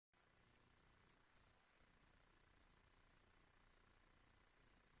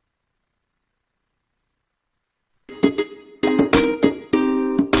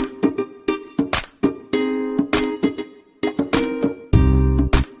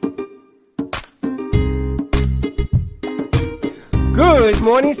Good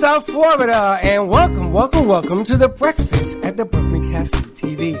morning, South Florida, and welcome to the breakfast at the Brooklyn Cafe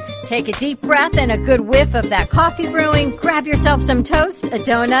TV. Take a deep breath and a good whiff of that coffee brewing. Grab yourself some toast, a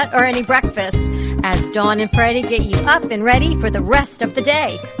donut, or any breakfast as Dawn and Freddie get you up and ready for the rest of the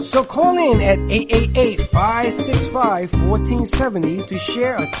day. So call in at 888-565-1470 to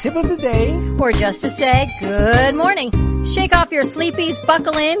share a tip of the day. Or just to say good morning. Shake off your sleepies,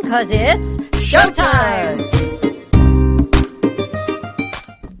 buckle in, cause it's showtime!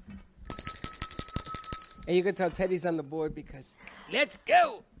 And you can tell Teddy's on the board because let's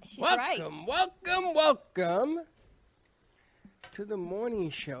go. She's welcome to the morning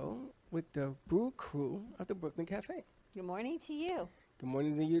show with the Brew Crew of the Brooklyn Cafe. Good morning to you. Good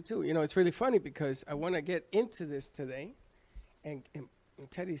morning to you, too. You know, it's really funny because I want to get into this today, and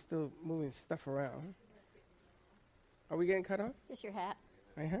Teddy's still moving stuff around. Are we getting cut off? Just your hat.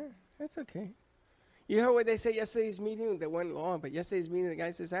 That's okay. You heard what they said yesterday's meeting? That went long, but yesterday's meeting, the guy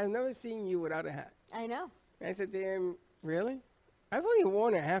says, I've never seen you without a hat. I know. And I said to him, really? I've only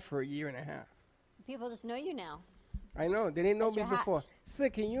worn a hat for a year and a half. People just know you now. I know. They didn't know That's me your hat. before.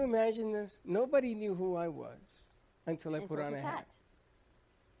 Slick, can you imagine this? Nobody knew who I was until I put on a hat.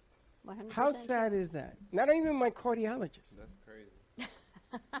 100% How sad is that? Not even my cardiologist. That's crazy.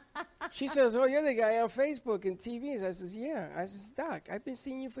 She says, oh, you're the guy on Facebook and TV. I says, yeah. I says, Doc, I've been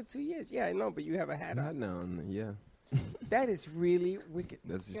seeing you for 2 years. Yeah, I know, but you have a hat Not on. now, yeah. That is really wicked.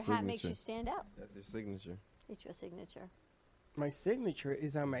 That's your, Your signature. hat makes you stand out. That's your signature. It's your signature. My signature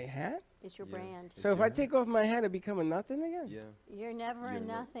is on my hat? It's your Yeah. brand. So if I take off my hat, I become a nothing again? Yeah. You're never a You're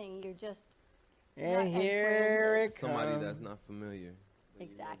not- nothing. You're just And Not as here branded. it Somebody comes. that's not familiar. But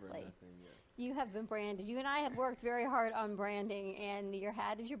you're never Exactly. nothing, yeah. you have been branded. You and I have worked very hard on branding, and your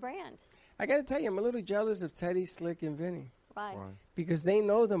hat is your brand. I got to tell you, I'm a little jealous of Teddy, Slick, and Vinny Why? Why? because they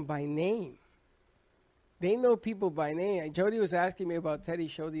know them by name. They know people by name. And Jody was asking me about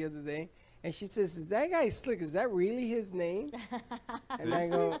Teddy's show the other day, and she says, is that guy Slick, is that really his name? And I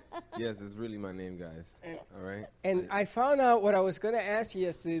go, Yes, it's really my name, guys. All right? and I found out what I was going to ask you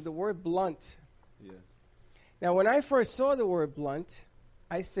yesterday, the word blunt. Yeah. Now, when I first saw the word blunt,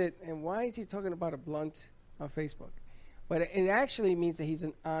 I said, and why is he talking about a blunt on Facebook? But it actually means that he's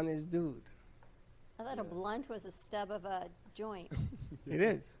an honest dude. I thought a blunt was a stub of a joint. It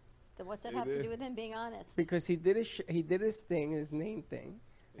is. So what's that It have to is. do with him being honest? Because he did his thing, his name thing,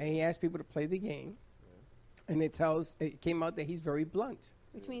 and he asked people to play the game, and it came out that he's very blunt.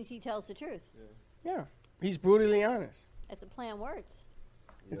 Which means he tells the truth. Yeah, he's brutally honest. It's a play on words.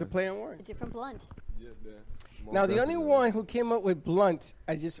 It's a play on words. A different blunt. Yeah, yeah. Most Now, the only definitely. one who came up with blunt,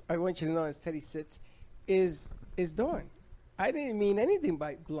 I want you to know, as Teddy sits, is Dawn. I didn't mean anything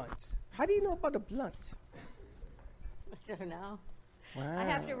by blunt. How do you know about a blunt? I don't know. Wow. I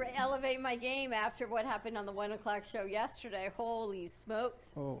have to elevate my game after what happened on the 1 o'clock show yesterday. Holy smokes.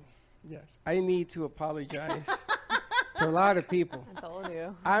 Oh, yes. I need to apologize to a lot of people. I told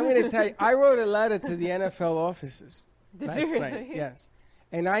you. I'm going to tell you, I wrote a letter to the NFL offices Did last you night. really? Yes.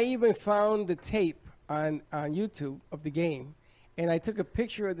 And I even found the tape on YouTube of the game. And I took a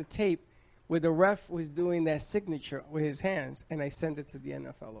picture of the tape where the ref was doing that signature with his hands, and I sent it to the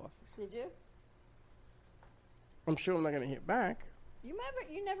NFL office. Did you? I'm sure I'm not going to hear back.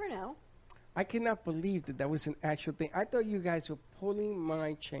 You never know. I cannot believe that was an actual thing. I thought you guys were pulling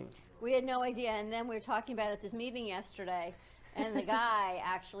my chain. We had no idea, and then we were talking about it at this meeting yesterday, and the guy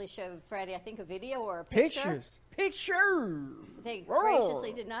actually showed Freddie, I think, a video or a picture. Picture. They Whoa.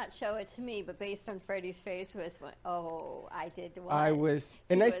 graciously did not show it to me, but based on Freddie's face, I did what? I was,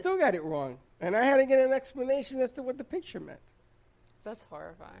 and He I was- still got it wrong. And I had to get an explanation as to what the picture meant. That's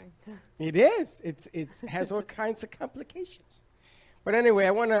horrifying. It is. It has all kinds of complications. But anyway,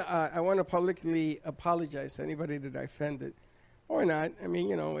 I want to publicly apologize to anybody that I offended, or not. I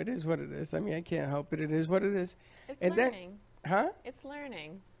mean, it is what it is. I mean, I can't help it. It is what it is. It's And then- learning. Huh? It's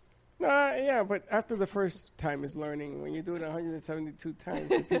learning. Yeah, but after the first time is learning. When you do it 172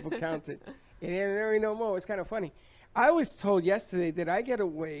 times, and people count it, it ain't really no more. It's kind of funny. I was told yesterday that I get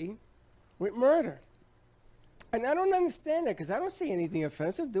away with murder. And I don't understand that because I don't say anything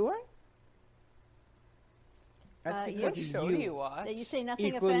offensive, do I? That's you- What because of show do you watch? That you say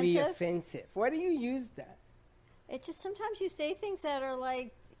nothing Equally offensive. offensive. Why do you use that? It just sometimes you say things that are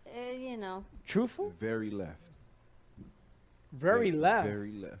like, Truthful? Very left. Very left.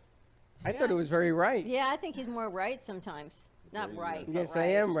 Very left. I thought it was very right. Yeah, I think he's more right sometimes. Not Very right. but Yes, right. I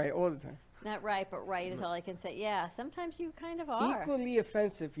am right all the time. Not right, but right is all I can say. Yeah, sometimes you kind of are. Equally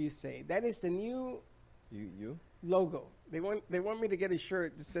offensive, you say. That is the new You? logo. They want me to get a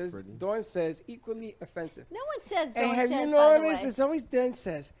shirt that says, Pretty. Dawn says, equally offensive. No one says And don't have says, you by the noticed, way. it's always Dawn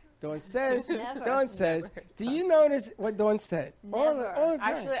says, Dawn says. Never. Dawn says. Do you notice what Dawn said? Never. All the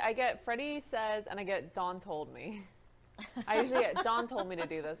time. Actually, I get Freddie says, and I get Dawn told me. I usually get Dawn told me to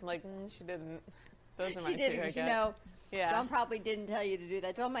do this. I'm like, she didn't. Those are my She two. didn't, I you get. know. Yeah. Dawn probably didn't tell you to do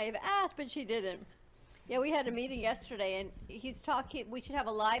that. Dawn might have asked, but she didn't. Yeah, we had a meeting yesterday, and he's talking. We should have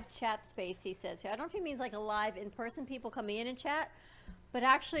a live chat space, he says. I don't know if he means like a live in-person people coming in and chat, but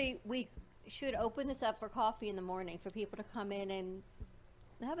actually we should open this up for coffee in the morning for people to come in and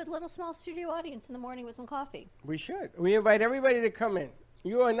have a little small studio audience in the morning with some coffee. We should. We invite everybody to come in.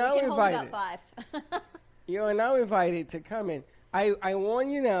 You are now We can invited. hold about 5. You are now invited to come in. I warn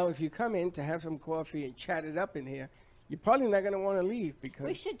you now, if you come in to have some coffee and chat it up in here, you're probably not going to want to leave because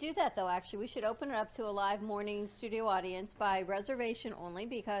We should do that, though, actually. We should open it up to a live morning studio audience by reservation only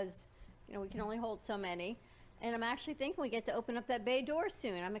because, you know, we can only hold so many. And I'm actually thinking we get to open up that bay door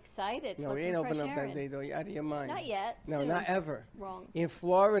soon. I'm excited. to no, let we some ain't open fresh up air that in. bay door. You're out of your mind. Not yet. No, Soon. not ever. Wrong. In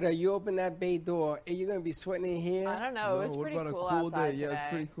Florida, you open that bay door, and you're going to be sweating in here. I don't know. It was what pretty about cool a cool outside day? Yeah, today. it's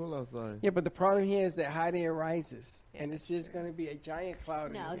pretty cool outside. Yeah, but the problem here is that hot air rises, Yeah, and it's just going to be a giant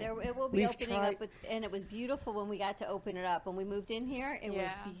cloud. No, in here. it will be We've opening tried- up, and it was beautiful when we got to open it up. When we moved in here, it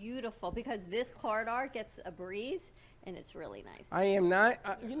Yeah. was beautiful because this corridor gets a breeze, and it's really nice. I am not.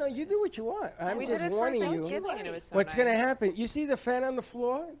 You know, you do what you want. I'm We just did it warning for you. Thanksgiving, and it was so What's nice. going to happen? You see the fan on the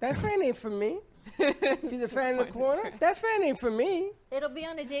floor? That fan ain't for me. See the fan in the corner? That fan ain't for me. It'll be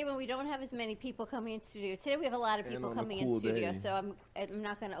on a day when we don't have as many people coming in studio. Today we have a lot of And people on a coming in cool studio, day. so I'm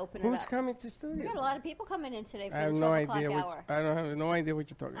not going to open Who's it up. coming to We studio? got a lot of people coming in today for I have the no 12 idea. o'clock What, hour. I don't have no idea what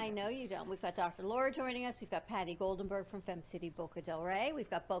you're talking I about. know you don't. We've got Dr. Laura joining us. We've got Patty Goldenberg from Fem City Boca Del Rey. We've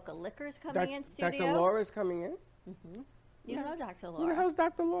got Boca Liquors coming in studio. Dr. Laura's coming in. You don't know Dr. Who the Laura. hell's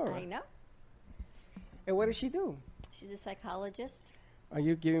Dr. Laura? I know. And what does she do? She's a psychologist. Are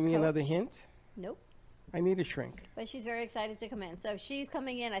you giving me another Coach. hint? Nope. I need a shrink. But she's very excited to come in. So she's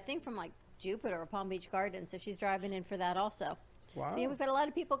coming in, I think, from like Jupiter or Palm Beach Gardens. So she's driving in for that also. Wow. So yeah, we've got a lot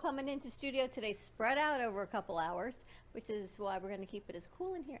of people coming into studio today, spread out over a couple hours, which is why we're going to keep it as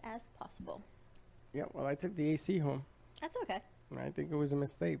cool in here as possible. Yeah, well, I took the AC home. That's okay. And I think it was a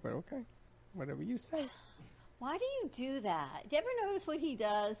mistake, but okay. Whatever you say. Why do you do that? Do you ever notice what he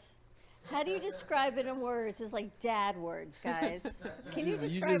does? How do you describe it in words? It's like dad words, guys. Can you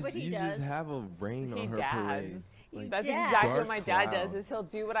describe what he you does? just have a rain He on her dads. parade. Like, That's dad. exactly what dark my dad cloud. does. Is he'll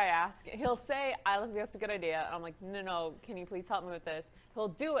do what I ask. He'll say, "I think that's a good idea," and I'm like, "No, can you please help me with this?" He'll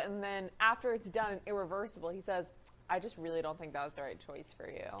do it, and then after it's done, irreversible, he says, "I just really don't think that was the right choice for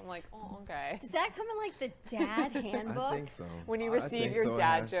you." I'm like, "Oh, okay." Does that come in like the dad handbook? I think so. When you I receive think your so, it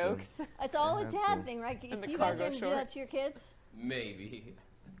dad has to. jokes, It's all It a has dad to. thing, right? the You guys cargo going to do that shorts. to your kids? Maybe.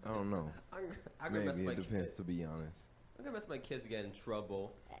 I don't know. I'm gonna mess Maybe my it depends, kids. to be honest. I'm gonna mess my kids get in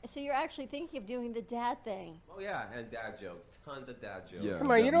trouble. So you're actually thinking of doing the dad thing. Oh yeah, and dad jokes. Tons of dad jokes. Yeah. Come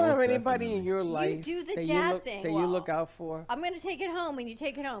on, you Yeah, don't have most anybody in definitely. your life do the that dad you look, thing. that you Well, look out for. I'm going to take it home, and you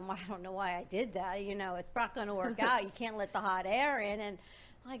take it home. Well, I don't know why I did that. You know, it's not going to work out. You can't let the hot air in, and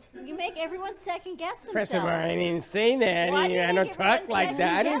like you make everyone second guess themselves. First of all, I didn't say that. Why do you I make don't everyone talk like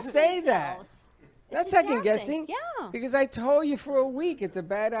that. I didn't second-guess say that. themselves? Not It's a dad second guessing. thing. Yeah. Because I told you for a week it's a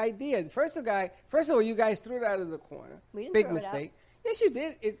bad idea. First of all, you guys threw it out of the corner. We didn't Big throw it out. mistake. Yes, you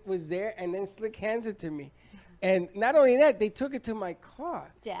did. It was there, and then Slick hands it to me. And not only that, they took it to my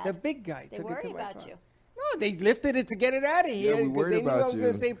car. Dad, The big guy they took it to worry my about car. you. No, they lifted it to get it out of here we because worried they knew I about was going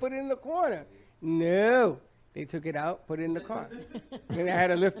you. to say put it in the corner. No. They took it out, put it in the car. And I had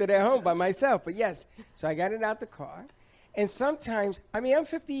to lift it at home by myself. But yes, so I got it out the car. And sometimes, I mean, I'm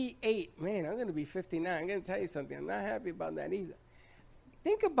 58. Man, I'm going to be 59. I'm going to tell you something. I'm not happy about that either.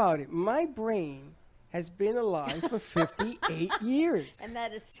 Think about it. My brain has been alive for 58 years. And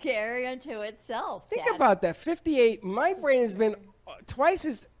that is scary unto itself. Think Dad. about that. 58. My brain has been twice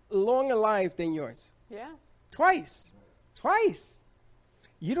as long alive than yours. yeah. Twice. Twice.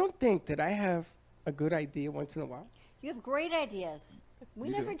 You don't think that I have a good idea once in a while? You have great ideas. We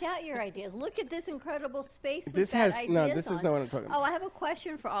You never do. doubt your ideas. Look at this incredible space. we've This got has no. ideas This is on. not what I'm talking about. Oh, I have a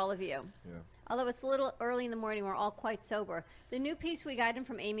question for all of you. Yeah. Although it's a little early in the morning, we're all quite sober. The new piece we got in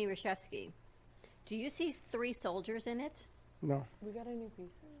from Amy Reshevsky. Do you see 3 soldiers in it? No. We got a new piece.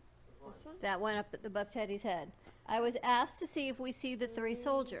 This one? That went up above Teddy's head. I was asked to see if we see the 3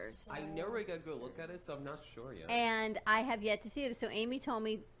 soldiers. I never really got a good look at it, so I'm not sure yet. And I have yet to see this. So Amy told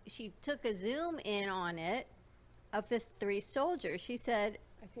me she took a zoom in on it of the 3 soldiers. She said,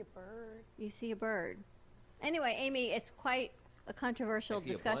 I see a bird. you see a bird. Anyway, Amy, it's quite a controversial I see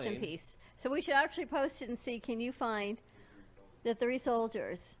a discussion plane. piece. So we should actually post it and see, can you find the 3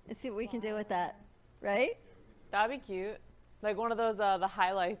 soldiers and see what we can do with that, right? That'd be cute. Like one of those the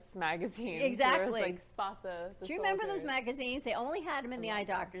highlights magazines. Exactly. Where it's like spot the Do you remember those soldiers. magazines? They only had them in the eye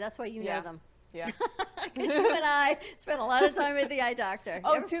doctor. That's why you know Yeah. them. Yeah. Because you and I spent a lot of time at the eye doctor.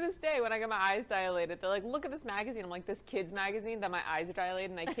 Oh, Ever- to this day, when I get my eyes dilated, they're like, "Look at this magazine." I'm like, "This kid's magazine that my eyes are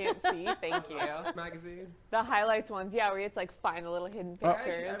dilated and I can't see." Thank you. Magazine. The highlights ones, yeah, where it's like find the little hidden Yeah,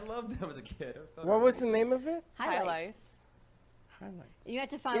 pictures. actually, I loved them as a kid. I thought What it was the name of it? highlights. Highlights. You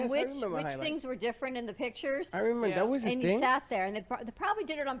had to find Yes, I which remember highlights. things were different in the pictures. I remember Yeah. that was a And you thing. sat there, and they probably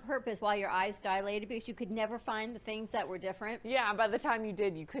did it on purpose while your eyes dilated because you could never find the things that were different. Yeah, and by the time you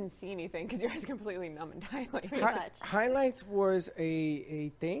did, you couldn't see anything because your eyes completely numb and dilated. Pretty much. Highlights was a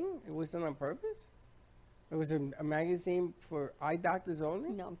thing. It was done on purpose. It was a magazine for eye doctors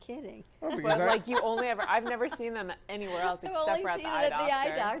only. No, I'm kidding. Oh, because But I- like you only ever, I've never seen them anywhere else I've except only for at seen the it eye at doctor. the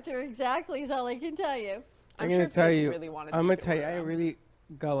eye doctor. Exactly is all I can tell you. I'm sure gonna tell kids you. Really wanted I'm to gonna tell you. order I am them. really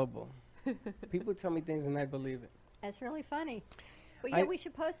gullible. People tell me things and I believe it. That's really funny. But yeah, I- we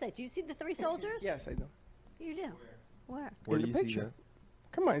should post that. Do you see the three soldiers? Yes, I do. You do. Where? Where In do the you see picture.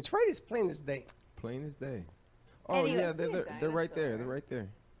 that? Come on, it's right as plain as day. Plain as day. Oh Anyway. yeah, I see a they're right there. dinosaur. They're right there.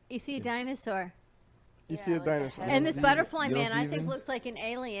 You see a dinosaur. You Yeah, see a like a dinosaur. head. And this see- butterfly you don't man, see I think, even- looks like an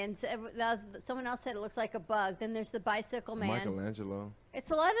alien. Someone else said it looks like a bug. Then there's the bicycle man. Michelangelo.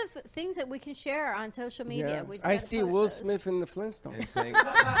 It's a lot of things that we can share on social media. Yeah. We just I gotta see post Will those. Smith in the Flintstones.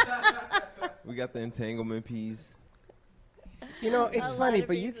 We got the entanglement piece. You know, it's A lot funny, of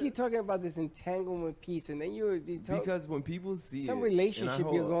but you pieces. keep talking about this entanglement piece, and then you talk Because when people see some it, relationship and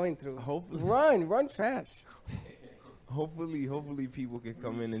I you're hope- going through. Hopefully, Run fast. hopefully, people can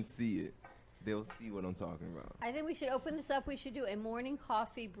come in and see it. They'll see what I'm talking about. I think we should open this up. We should do a morning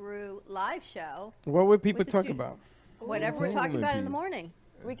coffee brew live show. What would people With the talk stu- about? Whatever we're talking Entanglement about in the piece. morning.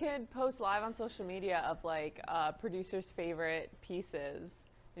 We could post live on social media of like producers' favorite pieces.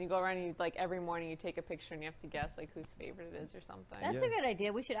 And you go around and you, like every morning you take a picture and you have to guess like whose favorite it is or something. That's Yeah. a good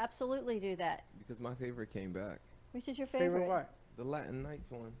idea. We should absolutely do that. Because my favorite came back. Which is your Favorite favorite? what? The Latin Nights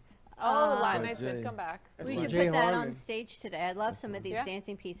one. Oh, Uh, Latin By Nights Jay. did come back. That's We from should Jay put that on Harmon. stage today. I love some of these Yeah.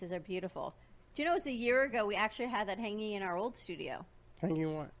 dancing pieces. They're beautiful. Do you know it was a year ago we actually had that hanging in our old studio?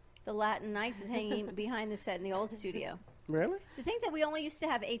 Hanging what? The Latin Nights was hanging behind the set in the old studio. Really? To think that we only used to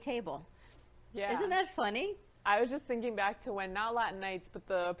have a table. Yeah. Isn't that funny? I was just thinking back to when, not Latin Nights, but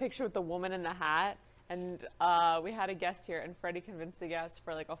the picture with the woman in the hat. And we had a guest here, and Freddie convinced the guest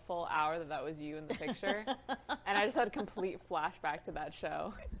for like a full hour that that was you in the picture. And I just had a complete flashback to that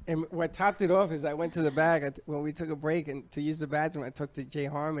show. And what topped it off is I went to the bag when we took a break and to use the bathroom. I talked to Jay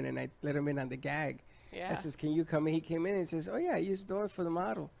Harmon and I let him in on the gag. Yeah. I says, "Can you come in?" He came in and says, "Oh yeah, I used doors for the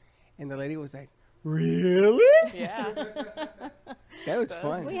model." And the lady was like, "Really?" Yeah. That was Does.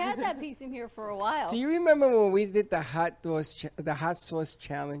 fun. We had that piece in here for a while. Do you remember when we did the hot sauce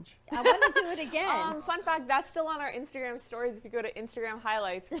challenge? I want to do it again. Fun fact, that's still on our Instagram stories. If you go to Instagram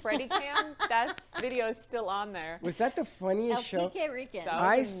highlights, Freddie Cam, that video is still on there. Was that the funniest El show? Pique Rican. That was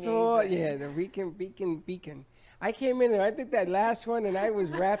I saw, amazing. yeah, the Beacon. I came in and I did that last one and I was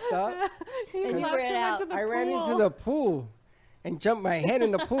wrapped up. And you Cause ran out. I ran into the pool and jumped my head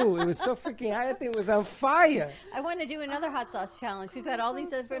in the pool. It was so freaking hot. That thing was on fire. I want to do another hot sauce challenge. We've got all these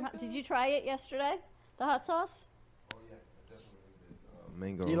different. Did you try it yesterday? The hot sauce?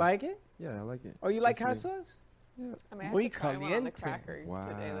 Mango. You like it? Yeah, I like it. Oh, you like hot Yesterday. sauce? I mean, I Muy have to try one on the caliente. cracker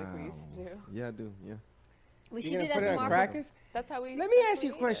today like we used to do. Yeah, I do. Yeah. We should You do gonna that put it on tomorrow. crackers? That's how we used Let to me ask actually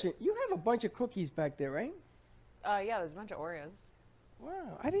you a eat question. You have a bunch of cookies back there, right? it. Yeah, there's a bunch of Oreos. Wow.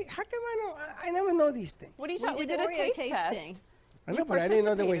 How come I know? I never know these things. What are you We talking? We did did a Oreo taste tasting. test. I know, You but I didn't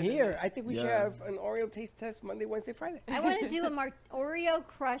know they were participated in here. it. I think we should Yeah. have an Oreo taste test Monday, Wednesday, Friday. I want to do a Oreo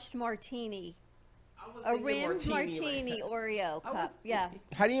crushed martini. A rimmed martini Oreo cup. Yeah.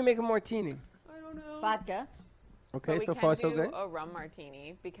 How do you make a martini? I don't know. Vodka. Okay, But we so can far so do good. a rum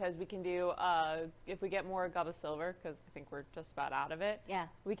martini because we can do if we get more Gaba Silver because I think we're just about out of it. Yeah.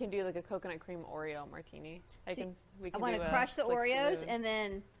 We can do like a coconut cream Oreo martini. See, We I can want do to a crush the slick Oreos saloon. and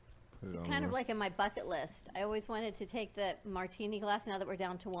then Put it on kind of there. like in my bucket list. I always wanted to take the martini glass now that we're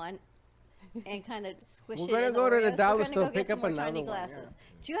down to one and kind of squish We're it gonna in go to the Oreos. We're dollar gonna store, go get pick some up more another tiny one, yeah. glasses.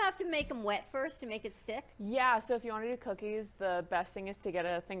 Do you have to make them wet first to make it stick? Yeah, so if you want to do cookies, the best thing is to get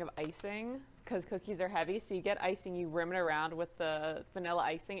a thing of icing because cookies are heavy. So you get icing, you rim it around with the vanilla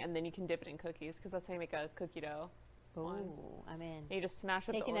icing, and then you can dip it in cookies because that's how you make a cookie dough. one. Ooh, I'm in. And you just smash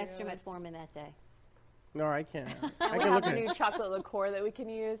up Take the an extra Oreos. metformin that day. No, I can't. And I we can have look a at new it. chocolate liqueur that we can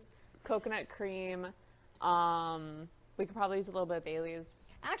use, coconut cream. We could probably use a little bit of Bailey's.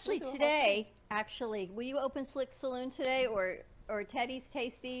 Actually, We'll do a whole today, will you open Slick Saloon today or Teddy's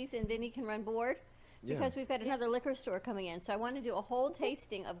Tasties and Vinny can run board? Yeah. Because we've got another liquor store coming in. So I want to do a whole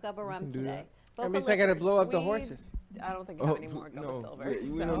tasting of Gubba Rum can do today. that. Boca That means I gotta Liquors. blow up the We- horses. I don't think you have any more Gubba no, Silver.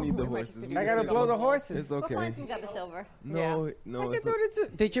 we so don't need the we might just horses. do I gotta the blow the silver. horses. It's We'll okay. find some Gubba Silver. No, I no, can it's do it too.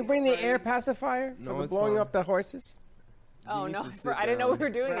 Did you bring the air pacifier for No, the it's blowing fine. up the horses? Oh need no, to sit I didn't know we down. were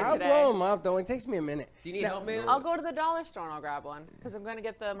doing it I'll today. blow them up though. It takes me a minute. Do you need help, man? I'll go to the dollar store and I'll grab one because I'm gonna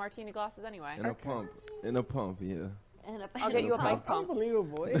get the martini glasses anyway. in a pump. In a pump, yeah. And I'll get you a bike pump.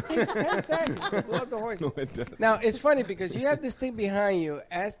 Unbelievable. It takes 10 seconds to blow up the horses. No, it does. Now, it's funny because you have this thing behind you,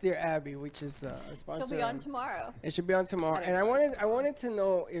 Ask Dear Abby, which is a sponsor. she'll be on tomorrow. It should be on tomorrow. And I wanted to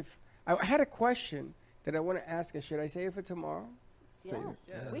know if I had a question that I want to ask her. Should I say it for tomorrow? Yes.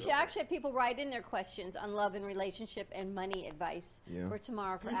 We should actually have people write in their questions on love and relationship and money advice Yeah. for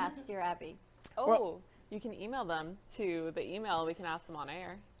tomorrow for Ask Dear Abby. Oh, Well- you can email them to the email. We can ask them on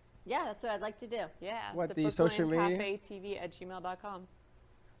air. Yeah, that's what I'd like to do. Yeah. What, the social media? TV@gmail.com.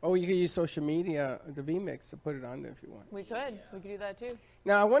 Oh, you can use social media, the VMix, to put it on there if you want. We could. We could do that too.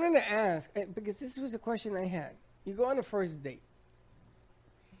 Now, I wanted to ask, because this was a question I had. You go on a first date,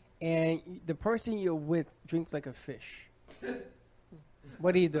 and the person you're with drinks like a fish.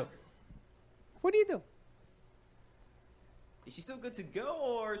 What do you do? What do you do? Is she still good to go,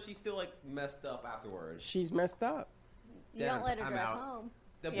 or is she still like messed up afterwards? She's messed up. You Damn, don't let her I'm drive out. home.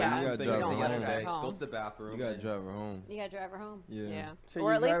 The Yeah, bathroom you thing gotta I did drive her yesterday. home. Go to the bathroom. You gotta and- drive her home. You gotta drive her home. Yeah. Yeah. So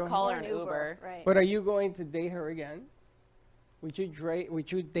or you at least drive call Or her an Uber. Right. But are you going to date her again? Would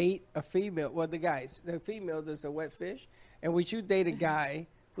you date a female? Well, the female does a wet fish, and would you date a guy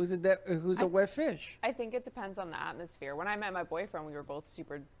who's a wet fish? I think it depends on the atmosphere. When I met my boyfriend, we were both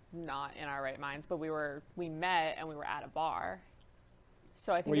super not in our right minds, but we met and we were at a bar.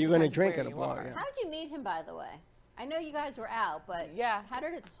 So I think Were it you gonna depends drink where at a you bar, are. yeah. How did you meet him, by the way? I know you guys were out, but Yeah. how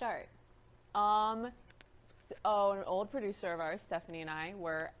did it start? An old producer of ours, Stephanie, and I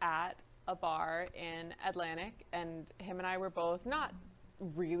were at a bar in Atlantic, and him and I were both not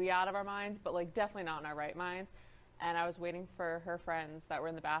really out of our minds, but like definitely not in our right minds. And I was waiting for her friends that were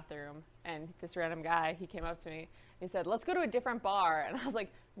in the bathroom, and this random guy, he came up to me. He said, "Let's go to a different bar." And I was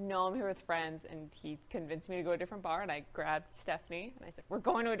like, "No, I'm here with friends." And he convinced me to go to a different bar, and I grabbed Stephanie, and I said, "We're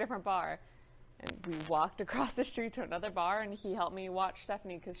going to a different bar." And we walked across the street to another bar, and he helped me watch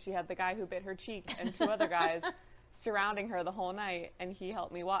Stephanie because she had the guy who bit her cheek and two other guys surrounding her the whole night, and he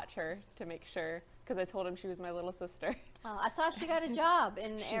helped me watch her to make sure because I told him she was my little sister. I saw she got a job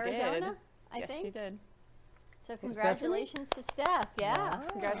in She Arizona, did. I yes, think. she did. So congratulations to Steph. Yeah.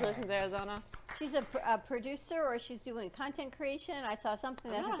 Congratulations, Arizona. She's a producer, or she's doing content creation. I saw something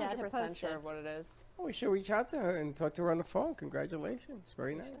that I'm her not dad had 100% posted. sure of what it is. Oh, we should reach out to her and talk to her on the phone. Congratulations.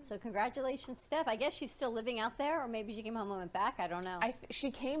 Very nice. So congratulations, Steph. I guess she's still living out there, or maybe she came home and went back. I don't know. She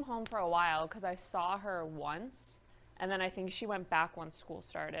came home for a while because I saw her once, and then I think she went back once school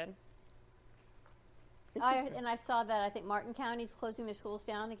started. And I saw that I think Martin County's closing their schools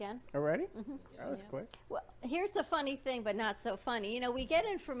down again. Already? That was quick. Well, here's the funny thing, but not so funny. You know, we get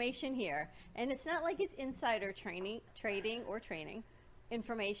information here, and it's not like it's insider trading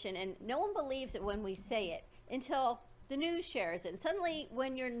information, and no one believes it when we say it until the news shares it. And suddenly,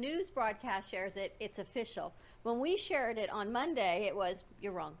 when your news broadcast shares it, it's official. When we shared it on Monday, it was,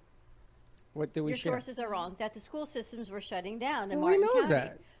 you're wrong. What did we Your share? sources are wrong, that the school systems were shutting down in Well, we Martin know County.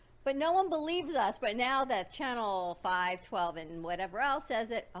 that. But no one believes us. But now that Channel 5, 12, and whatever else says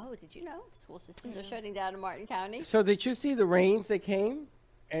it, oh, did you know the school systems are shutting down in Martin County? So did you see the rains that came,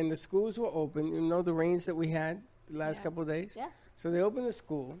 and the schools were open? You know the rains that we had the last couple of days. Yeah. So they opened the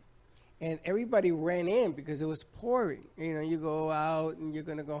school, and everybody ran in because it was pouring. You know, you go out and you're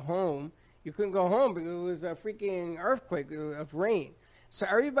gonna go home. You couldn't go home because it was a freaking earthquake of rain. So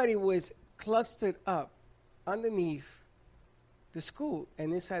everybody was clustered up underneath the school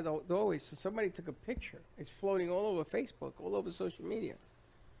and inside the doorways. So somebody took a picture. It's floating all over Facebook, all over social media.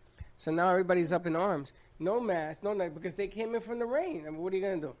 So now everybody's up in arms. No mask, no night, because they came in from the rain. I mean, what are you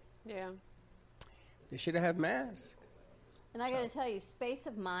going to do? Yeah. They should have had masks. And I got to tell you, Space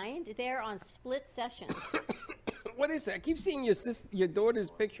of Mind, they're on split sessions. What is that? I keep seeing your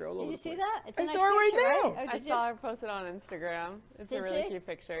daughter's picture all Did over you the see place. that? It's I a nice saw it right picture, now. Oh, I did you? saw her posted on Instagram. It's Did a really she? cute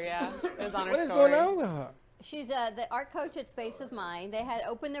picture, yeah. It was on her What is story. going on with her? She's the art coach at Space of Mind. They had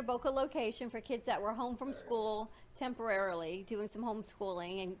opened their Boca location for kids that were home from school temporarily, doing some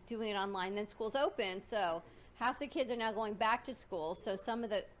homeschooling and doing it online. Then school's open, so half the kids are now going back to school. So some of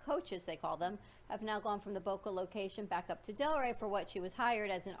the coaches, they call them, have now gone from the Boca location back up to Delray for what she was hired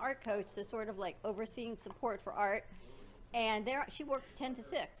as an art coach, so sort of like overseeing support for art. And there, she works 10 to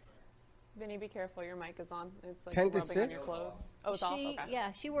 6. Vinny, be careful. Your mic is on. It's like 10 to rubbing on 6? your clothes. Oh, it's off? Okay.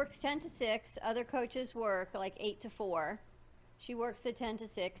 Yeah, she works 10 to 6. Other coaches work like 8 to 4. She works the 10 to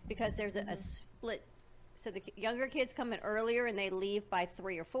 6 because there's a split So the younger kids come in earlier and they leave by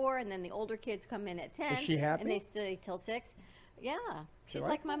 3 or 4, and then the older kids come in at 10. she happy? And they stay till 6. Yeah, she's like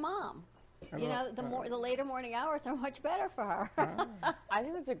like my mom. I You don't know, the later morning hours are much better for her. I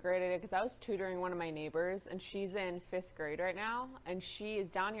think that's a great idea because I was tutoring one of my neighbors, and she's in 5th grade right now, and she is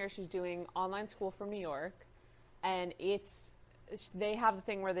down here. She's doing online school from New York, and they have the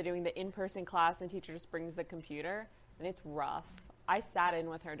thing where they're doing the in-person class, and teacher just brings the computer, and it's rough. I sat in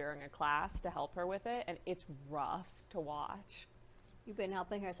with her during a class to help her with it, and it's rough to watch. You've been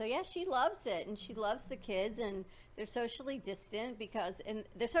helping her. So, yeah, she loves it, and she loves the kids, and they're socially distant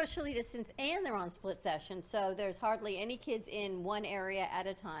and they're on split sessions, so there's hardly any kids in one area at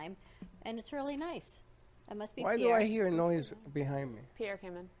a time, and it's really nice. That must be Why Pierre. do I hear a noise behind me? Pierre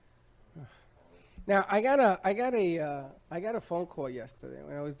came in. Now I got a phone call yesterday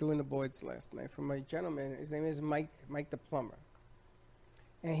when I was doing the boards last night from a gentleman. His name is Mike the plumber,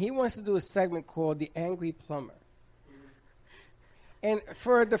 and he wants to do a segment called "The Angry Plumber." And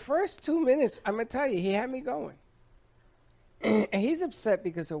for the first 2 minutes, I'm gonna tell you, he had me going. And he's upset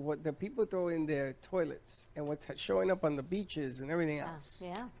because of what the people throw in their toilets and what's showing up on the beaches and everything else.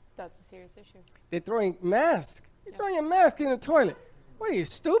 Yeah. That's a serious issue. They're throwing masks. You're throwing your mask in the toilet. What are you,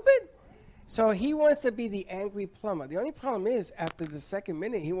 stupid? So he wants to be the angry plumber. The only problem is, after the second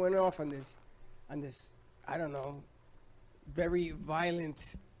minute, he went off on this, I don't know, very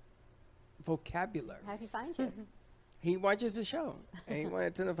violent vocabulary. How did he find you? He watches the show, and he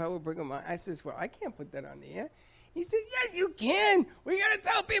wanted to know if I would bring him on. I says, well, I can't put that on the air. He says, yes, you can. We got to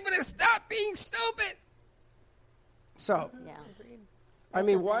tell people to stop being stupid. So, Yeah. I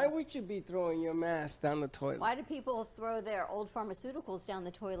mean, why would you be throwing your mask down the toilet? Why do people throw their old pharmaceuticals down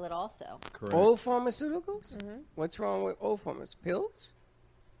the toilet also? Correct. Old pharmaceuticals? What's wrong with old pharmaceuticals? Pills?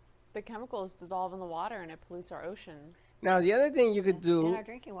 The chemicals dissolve in the water, and it pollutes our oceans. Now, the other thing you could In do, our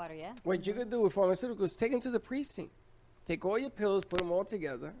drinking water, yeah. what you could do with pharmaceuticals, take them to the precinct. Take all your pills, put them all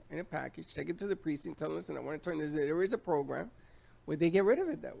together in a package, take it to the precinct, tell them, listen, I want to turn this, there is a program where they get rid of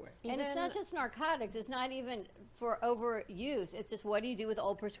it that way. And it's not just narcotics. It's not even for overuse. It's just what do you do with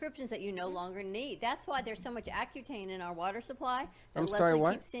old prescriptions that you no longer need? That's why there's so much Accutane in our water supply. that I'm sorry, Leslie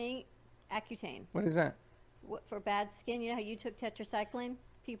what? keeps seeing Accutane. What is that? For bad skin, you know how you took tetracycline?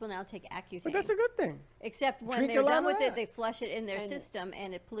 People now take Accutane. But that's a good thing. Except when Drink a they're lot done of with that. it, they flush it in their And- system,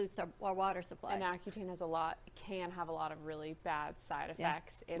 and it pollutes our water supply. And Accutane can have a lot of really bad side Yeah.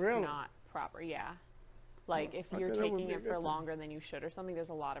 effects if Really? not proper. Yeah. Like if I you're thought that would taking be a it good for thing. longer than you should or something, there's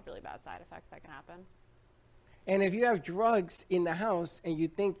a lot of really bad side effects that can happen. And if you have drugs in the house and you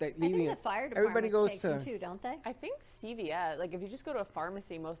think that I leaving think the fire department everybody goes takes to them too, don't they? I think CVS, like if you just go to a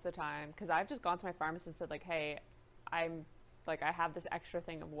pharmacy most of the time, because I've just gone to my pharmacist and said like, hey, I have this extra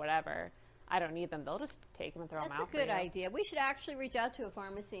thing of whatever. I don't need them. They'll just take them and throw That's them a out. good for you. idea. We should actually reach out to a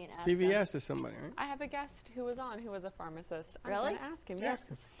pharmacy and ask them. CVS or somebody, right? I have a guest who was on who was a pharmacist. I'm Really? going to ask him. Ask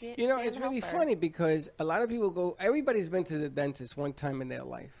Yes. You know, Stan it's really Helper. funny because a lot of people go, everybody's been to the dentist one time in their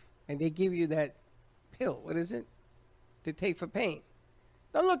life, and they give you that pill. What is it? To take for pain.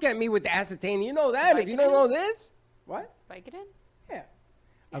 Don't look at me with the acetane. You know that. If you don't Vicodin? know this, what? Vicodin? Yeah.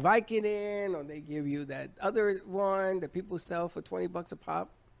 A Vicodin, or they give you that other one that people sell for $20 a pop,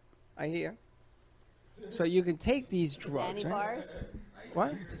 I hear. So you can take these drugs, Xanny right? bars?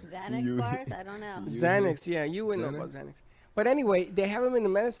 What? Xanax bars? I don't know. Xanax, yeah, you wouldn't know about Xanax. But anyway, they have them in the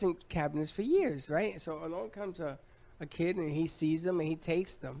medicine cabinets for years, right? So along comes a kid and he sees them and he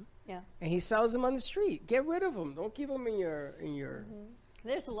takes them Yeah. and he sells them on the street. Get rid of them. Don't keep them in your.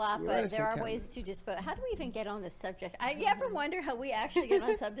 There's a lot, Your but medicine there are cabinet. ways to dispose. How do we even get on this subject? You ever wonder how we actually get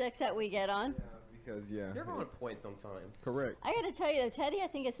on subjects that we get on? Because, yeah. You're on point sometimes. Correct. I got to tell you, though, Teddy, I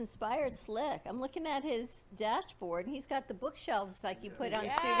think it's inspired Slick. I'm looking at his dashboard, and he's got the bookshelves like you put on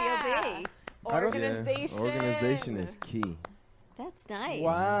Studio B. I don't- Organization. Yeah, organization is key. That's nice.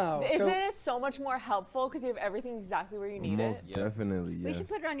 Wow. Isn't So, it so much more helpful because you have everything exactly where you need Most it? definitely, We yes. should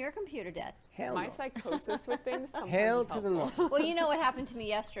put it on your computer, Dad. hell My no. psychosis with things sometimes Hell is to the helpful. no. Well, you know what happened to me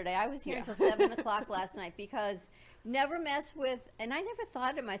yesterday. I was here until 7 o'clock last night because never mess with, and I never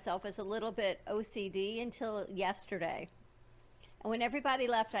thought of myself as a little bit OCD until yesterday. And when everybody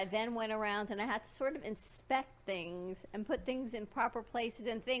left, I then went around and I had to sort of inspect things and put things in proper places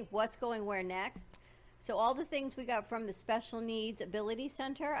and think what's going where next. So all the things we got from the Special Needs Ability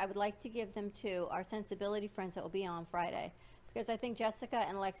Center, I would like to give them to our sensibility friends that will be on Friday. Because I think Jessica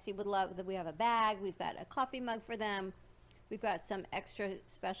and Lexi would love that we have a bag, we've got a coffee mug for them, we've got some extra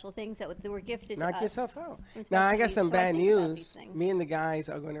special things that were gifted to Knock us. yourself out. from Now, I Special got Needs. some So I bad think about these news. things. Me and the guys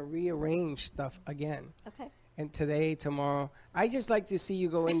are going to rearrange stuff again. Okay. And today, tomorrow. I just like to see you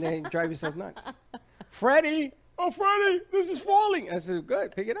go in there and drive yourself nuts. Freddie! Oh, Freddie! This is falling! I said,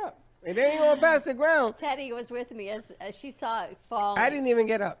 good, pick it up. It ain't going past the ground. Teddy was with me as she saw it fall. I didn't even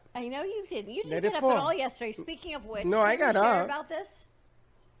get up. I know you didn't. You Let didn't it get up fall. at all yesterday. Speaking of which, No, can I we got share up. about this?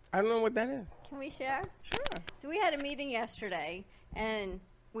 I don't know what that is. Can we share? Sure. So we had a meeting yesterday, and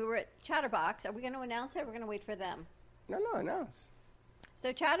we were at Chatterbox. Are we going to announce it? Or are we going to wait for them? No, announce.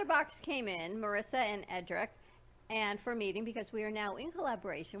 So Chatterbox came in, Marissa and Edric, and for a meeting because we are now in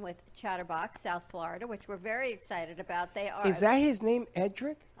collaboration with Chatterbox South Florida, which we're very excited about. They are Is that his name,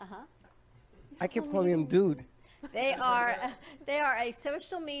 Edric? Uh-huh. I kept calling him Dude. They are a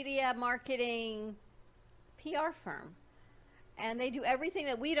social media marketing PR firm. And they do everything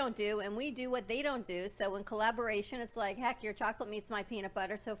that we don't do, and we do what they don't do. So in collaboration, it's like, heck, your chocolate meets my peanut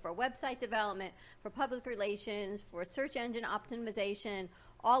butter. So for website development, for public relations, for search engine optimization,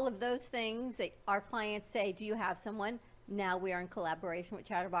 all of those things that our clients say, do you have someone? Now we are in collaboration with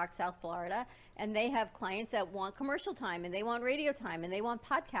Chatterbox South Florida, and they have clients that want commercial time, and they want radio time, and they want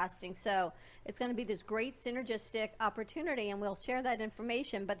podcasting. So it's going to be this great synergistic opportunity, and we'll share that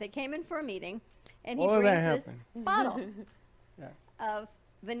information. But they came in for a meeting, and he All of that brings this happened. bottle Yeah. of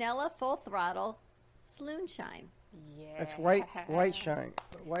vanilla full throttle Sloon Shine. Yeah. That's white shine.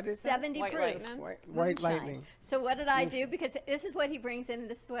 What is that? 70 White proof. lightning? White Moonshine. lightning. So what did I do? Because this is what he brings in.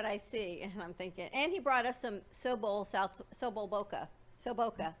 This is what I see, and I'm thinking. And he brought us some Sobol Boca,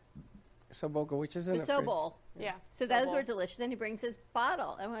 Soboka, which is in the the fridge. Sobol. Yeah. So those Sobol. were delicious. And he brings his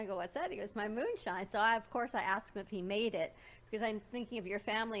bottle, and I go, "What's that?" He goes, "My moonshine." So I asked him if he made it because I'm thinking of your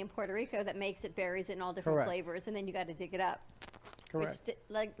family in Puerto Rico that makes it, berries it in all different Correct. flavors, and then you got to dig it up. Correct.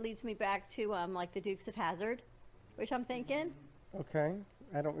 Which leads me back to like the Dukes of Hazzard, which I'm thinking. Okay.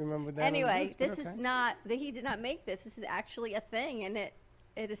 I don't remember that. on the Anyway, list, but this is okay. not that he did not make this. This is actually a thing, and it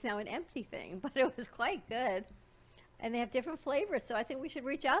is now an empty thing, but it was quite good. And they have different flavors, so I think we should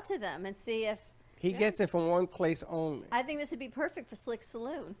reach out to them and see if He gets it from one place only. I think this would be perfect for Slick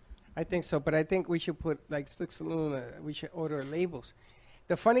Saloon. I think so, but I think we should put like Slick Saloon. We should order labels.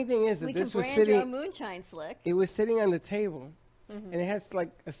 The funny thing is that We can this was brand your own sitting. moonshine, Slick. It was sitting on the table, and it has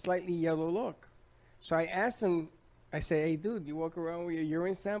like a slightly yellow look. So I asked him. I say, "Hey, dude, you walk around with your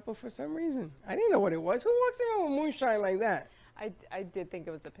urine sample for some reason." I didn't know what it was. Who walks around with moonshine like that? I did think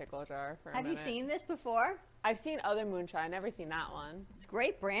it was a pickle jar for a Have you minute. seen this before? I've seen other moonshine. Never seen that one. It's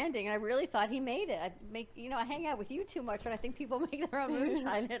great branding. I really thought he made it. I hang out with you too much, but I think people make their own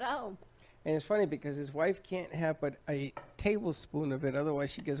moonshine at home. And it's funny because his wife can't have but a tablespoon of it,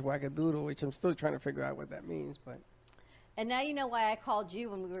 otherwise she gets wackadoodle, which I'm still trying to figure out what that means. But And now you know why I called you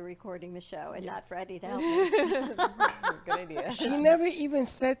when we were recording the show and not Freddie to help me. Good idea. she never even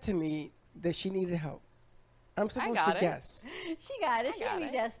said to me that she needed help. I'm supposed got to it. guess. She got it. I got She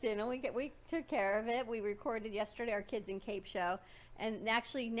it. just in, and we took care of it. We recorded yesterday our Kids in Cape show, and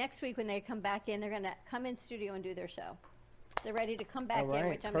actually next week when they come back in, they're going to come in studio and do their show. They're ready to come back All in, right,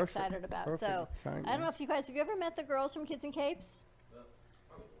 which I'm perfect, excited about. perfect. So It's time, I don't know yeah. if you guys have you ever met the girls from Kids in Capes?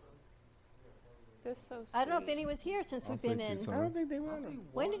 They're so sweet. I don't know if any was here since I'll we've say been two in. times. I don't think they want him.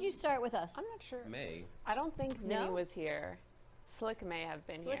 When did you start with us? I'm not sure. May. I don't think No? Minnie was here. Slick may have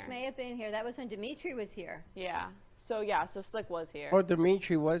been Slick here. may have been here. That was when Dimitri was here. Yeah. So Slick was here. Or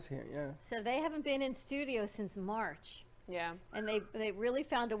Dimitri was here, yeah. So they haven't been in studio since March. Yeah. And they really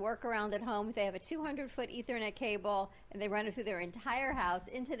found a workaround at home. They have a 200-foot Ethernet cable, and they run it through their entire house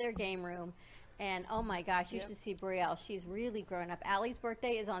into their game room. And, oh, my gosh, you Yep. should see Brielle. She's really grown up. Allie's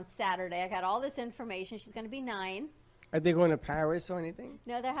birthday is on Saturday. I got all this information. She's going to be 9. Are they going to Paris or anything?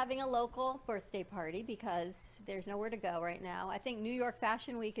 No, they're having a local birthday party because there's nowhere to go right now. I think New York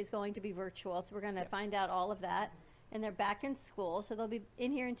Fashion Week is going to be virtual, so we're going to find out all of that. And they're back in school, so they'll be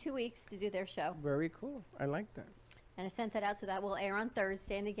in here in 2 weeks to do their show. Very cool. I like that. And I sent that out, so that will air on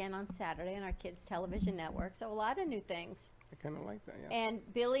Thursday and again on Saturday on our kids' television network. So a lot of new things. I kind of like that, yeah. And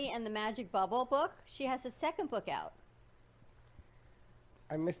Billy and the Magic Bubble book, she has a second book out.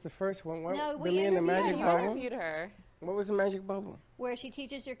 I missed the first one. What? No, we Billy and the interviewed Magic her. Bubble? Interviewed her. What was the Magic Bubble? Where she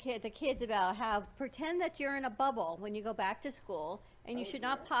teaches the kids about how pretend that you're in a bubble when you go back to school, and you should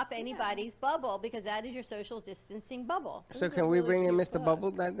not pop anybody's bubble because that is your social distancing bubble. So was a can we really bring in cute Mr. book.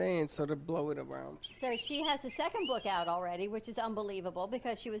 Bubble that day and sort of blow it around? So she has a second book out already, which is unbelievable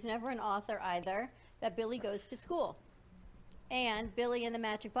because she was never an author either, that Billy goes to school. And Billy and the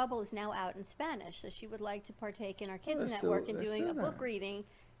Magic Bubble is now out in Spanish, so she would like to partake in our Kids let's Network do- and let's doing do a book that. reading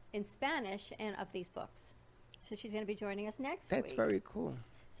in Spanish and of these books. So she's going to be joining us next That's week. very cool.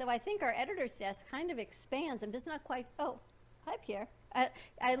 So I think our editor's desk kind of expands. I'm just not quite. Oh, hi, Pierre.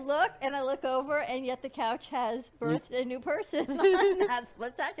 I look and I look over, and yet the couch has birthed a new person on that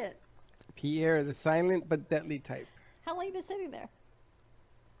split second. Pierre is a silent but deadly type. How long you been sitting there?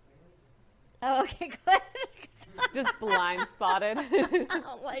 Oh, okay, good. Just blind spotted.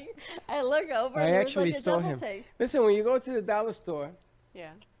 Like, I look over I and it was actually like a saw double him. take. Listen, when you go to the dollar store,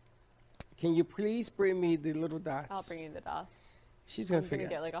 Yeah, can you please bring me the little dots? I'll bring you the dots. She's gonna I'm gonna figure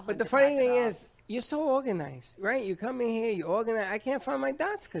get it like out. 100 But the funny pack of thing dots. is, you're so organized, right? You come in here, you organize. I can't find my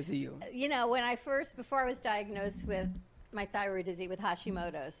dots because of you. You know, before I was diagnosed with my thyroid disease with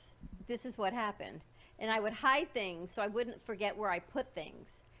Hashimoto's, this is what happened. And I would hide things so I wouldn't forget where I put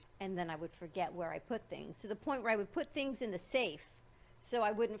things. And then I would forget where I put things to the point where I would put things in the safe so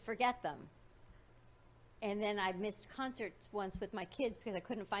I wouldn't forget them. And then I missed concerts once with my kids because I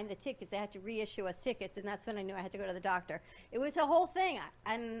couldn't find the tickets. They had to reissue us tickets, and that's when I knew I had to go to the doctor. It was a whole thing,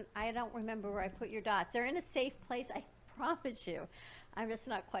 and I don't remember where I put your dots. They're in a safe place, I promise you. I'm just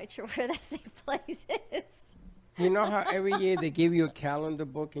not quite sure where that safe place is. You know how every year they give you a calendar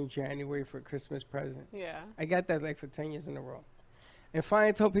book in January for a Christmas present? Yeah. I got that like for 10 years in a row. And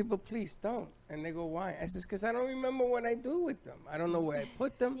finally told people, please don't. And they go, why? I says, because I don't remember what I do with them. I don't know where I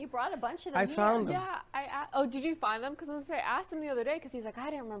put them. You brought a bunch of them I here. found them. Yeah, oh, did you find them? Because I was gonna say, I asked him the other day because he's like, I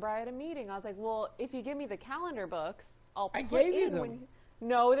didn't remember I had a meeting. I was like, well, if you give me the calendar books, I'll I put gave you in them. when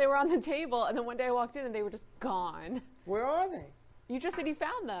No, they were on the table, and then one day I walked in and they were just gone. Where are they? You just said you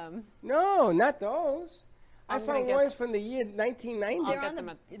found them. No, not those. I I'm gonna found get ones s- from the year 1990. I'll They're get on,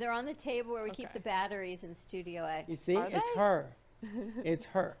 them they're on the table where we keep Okay. the batteries in Studio A. You see, Are it's they? her. It's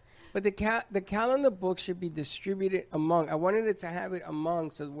her. But the calendar book should be distributed among. I wanted it to have it among,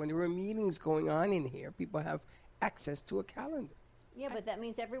 so when there were meetings going on in here, people have access to a calendar. Yeah, but that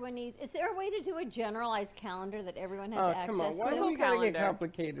means everyone needs. Is there a way to do a generalized calendar that everyone has Oh, access come on. Why to? do we gotta get Calendar.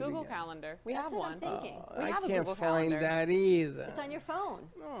 complicated Google again? Calendar. We That's have what one. I'm thinking. We I have a can't Google find Calendar. that either. It's on your phone.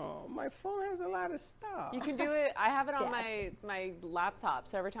 No, my phone has a lot of stuff. You can do it. I have it on Dad. my laptop.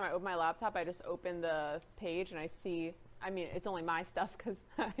 So every time I open my laptop, I just open the page and I see. I mean, it's only my stuff because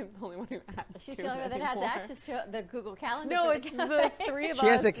I'm the only one who has. She's to the only one that has anymore. access to the Google Calendar. No, for it's cafe. the three of us. She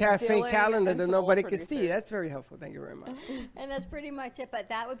has a cafe Dylan, calendar and that some nobody old can see. producers. That's very helpful. Thank you very much. And that's pretty much it. But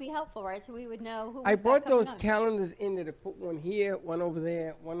that would be helpful, right? So we would know who. I we've got brought coming those on. calendars in there to put one here, one over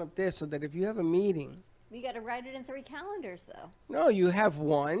there, one up there, so that if you have a meeting, You got to write it in 3 calendars, though. no, you have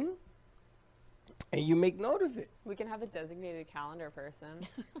one, and you make note of it. We can have a designated calendar person.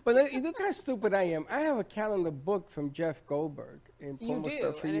 But look how stupid I am. I have a calendar book from Jeff Goldberg in You Promo do,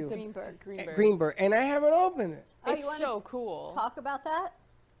 Stuff for and You. it's a Greenberg. Greenberg, and I haven't opened it. Oh, It's you wanna so cool. Talk about that.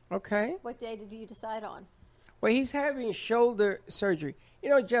 Okay. What day did you decide on? Well, he's having shoulder surgery. You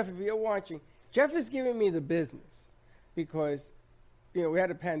know, Jeff, if you're watching, Jeff is giving me the business because, you know, we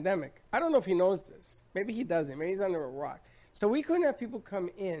had a pandemic. I don't know if he knows this. Maybe he doesn't. Maybe he's under a rock. So we couldn't have people come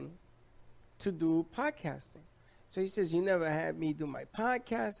in to do podcasting. So he says, you never had me do my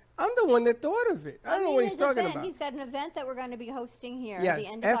podcast. I'm the one that thought of it. I don't know what he's his talking event. about. He's got an event that we're going to be hosting here at Yes,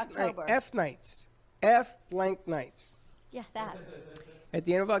 the end of October. F nights. F blank nights. Yeah, that. At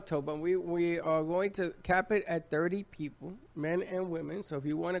the end of October, we are going to cap it at 30 people, men and women. So if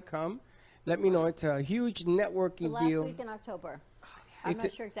you want to come, let me know. It's a huge The networking last deal. week in October. I'm It's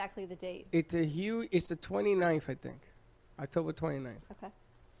not a- sure exactly the date. It's the 29th, I think. October 29th. Okay.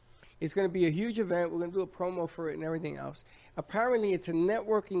 It's going to be a huge event. We're going to do a promo for it and everything else. Apparently, it's a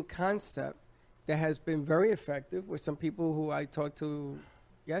networking concept that has been very effective with some people who I talked to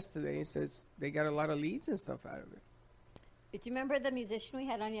yesterday. Says they got a lot of leads and stuff out of it. But do you remember the musician we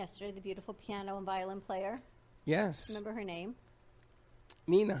had on yesterday, the beautiful piano and violin player? Yes. Remember her name?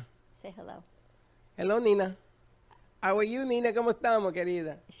 Nina. Say hello. Hello, Nina. How are you, Nina? ¿Cómo estamos,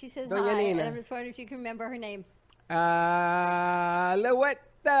 querida? She says Doña hi, Nina. and I'm just wondering if you can remember her name. Alouetta,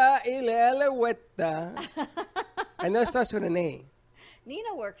 Alouetta. I know it starts with an A.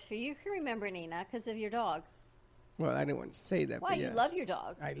 Nina works for you. You can remember Nina because of your dog. Well, I didn't want to say that. Why? But You yes. love your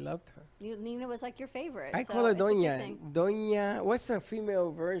dog. I loved her. Nina was like your favorite. I so call her it's a good Doña. thing. Doña, what's a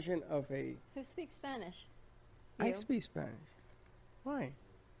female version of a... Who speaks Spanish? I You. speak Spanish. Why?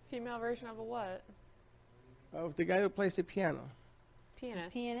 Female version of a what? Of the guy who plays the piano.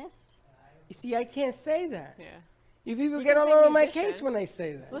 Pianist. Pianist? You see, I can't say that. Yeah. You people You get can all say over my musician. case when I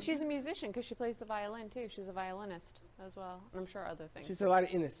say that. Well, she's a musician because she plays the violin too. She's a violinist as well, and I'm sure other things. She's a lot of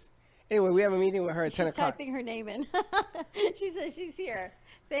innocence. Anyway, we have a meeting with her at 10 She's o'clock. typing her name in. She says she's here.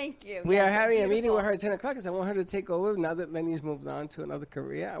 Thank you. We Yes, are having a meeting beautiful. with her at 10 o'clock because I want her to take over. Now that Lenny's moved on to another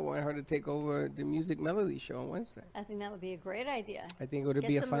career, I want her to take over the Music Melody show on Wednesday. I think that would be a great idea. I think it would Get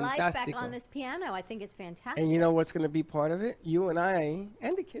be a some life back fantastic on this piano. I think it's fantastic. And you know what's going to be part of it? You and I,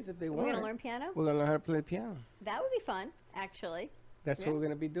 and the kids if they We're want. going to learn piano? We're going to learn how to play the piano. That would be fun, actually. That's Yeah. what we're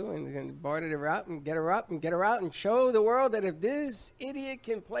going to be doing. We're going to barter her out and get her up and get her out and show the world that if this idiot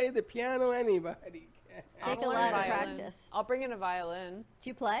can play the piano, anybody I'll Take a learn lot of violin. practice. I'll bring in a violin. Do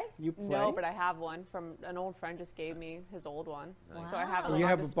you play? You play? No, but I have one from an old friend. Just gave me his old one, so I have it. Wow. Like, You on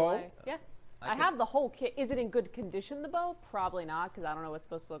have a bow? display. Yeah. I I could- have the whole kit. Is it in good condition, the bow? Probably not, because I don't know what it's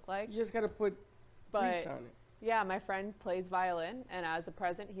supposed to look like. You just got to put But grease on it. yeah, my friend plays violin, and as a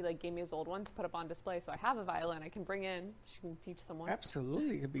present, he like gave me his old one to put up on display. So I have a violin I can bring in. She can teach someone.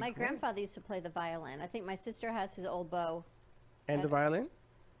 Absolutely. It'd be My great. grandfather used to play the violin. I think my sister has his old bow. And the violin?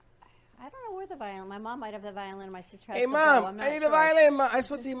 I don't know where the violin. My mom might have the violin. And my sister has Hey, the Mom, bow. I'm not I need sure. a violin. Mom. I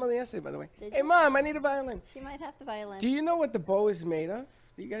spoke to your mother yesterday, by the way. Did Hey, you? Mom, I need a violin. She might have the violin. Do you know what the bow is made of?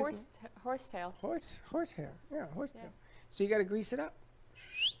 Do you guys know? Horsetail. Horsehair. Yeah, horsehair. Yeah. So you got to grease it up.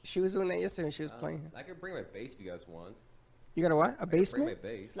 She was doing that yesterday when she was playing. I can bring my bass if you guys want. You got a what? A I can bring my basement?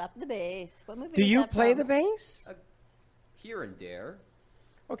 bass. Slap the bass. What movie Do was you that play from? the bass? Here and there.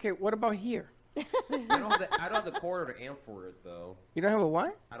 Okay, what about here? I don't have the cord or the amp for it though. You don't have a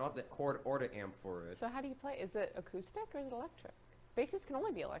what? I don't have the cord or the amp for it. So how do you play? Is it acoustic or is it electric? Basses can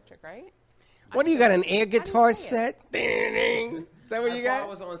only be electric, right? What do you got? An air How do you guitar play it? set? Ding, ding. Is that what I you thought got? it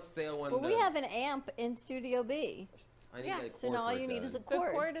was on sale when Well, we have an amp in Studio B. I need Yeah, a cord So now all for it you need then. is a The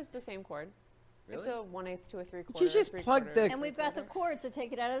cord. chord is the same chord. It's Really? a 1/8 to a 3/4. You just plug the- And we've got the cord, so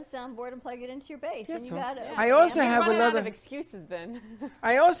take it out of the soundboard and plug it into your bass. And That's you all. got it. Yeah. I also have running out another- of excuses then.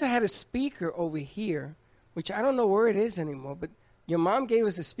 I also had a speaker over here, which I don't know where it is anymore, but your mom gave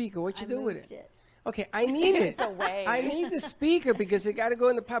us a speaker. What you do with moved it? it. Okay, I need it. It's away. I need the speaker because it got to go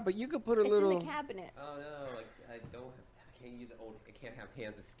in the pot, but you could put a It's little. in the cabinet. Oh no, like I can't use the old. I can't have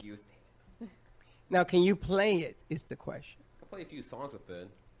hands excuse. Now, can you play it? Is the question. I can play a few songs with it.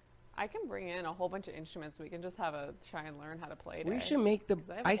 I can bring in a whole bunch of instruments. We can just have a try and learn how to play. We day. should make the. 'Cause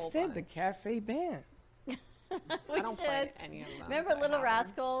I have a I whole said the bunch. cafe band. We I don't play should. any of them. Remember but I Little have them.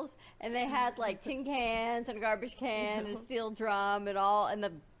 Rascals? And they had like tin cans and a garbage can and a steel drum and all, and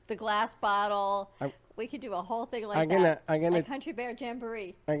the glass bottle. I'm- We could do a whole thing like I'm gonna- that. I'm gonna- like Country Bear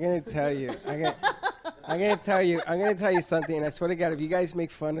Jamboree. I'm gonna tell you. I'm gonna tell you. I'm gonna tell you something, and I swear to God, if you guys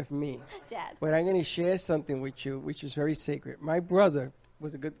make fun of me, Dad. but I'm gonna share something with you, which is very sacred. My brother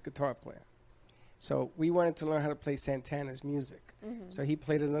was a good guitar player, so we wanted to learn how to play Santana's music. So he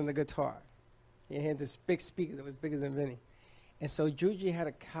played it on the guitar. He had this big speaker that was bigger than Vinny, and so Juji had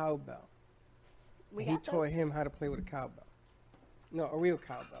a cowbell. We And he got taught those. him how to play with a cowbell. No, a real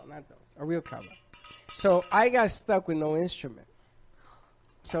cowbell, not those. A real cowbell. So I got stuck with no instrument.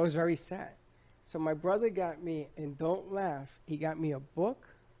 So I was very sad. So my brother got me, and don't laugh, he got me a book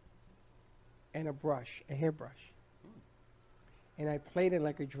and a brush, a hairbrush. And I played it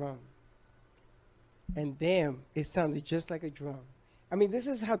like a drum. And damn, it sounded just like a drum. I mean, this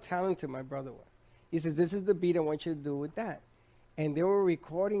is how talented my brother was. He says, this is the beat I want you to do with that. And there were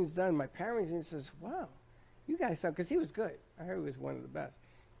recordings done. My parents just says, wow, you guys sound, because he was good. I heard he was one of the best.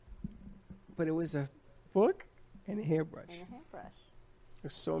 But it was a book and a hairbrush. And a hairbrush. It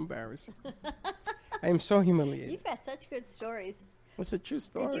was so embarrassing. I am so humiliated. You've got such good stories. It's a true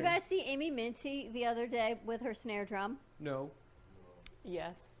story. Did you guys see Amy Minty the other day with her snare drum? No.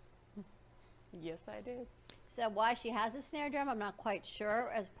 Yes. Yes, I did. So why she has a snare drum, I'm not quite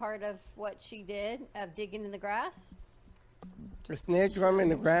sure. As part of what she did of digging in the grass, The snare drum in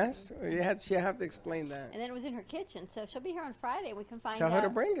the grass? She have to explain that. and then it was in her kitchen. So she'll be here on Friday. We can find Tell out. her to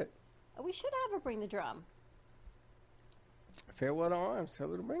bring it. We should have her bring the drum. Farewell to arms. Tell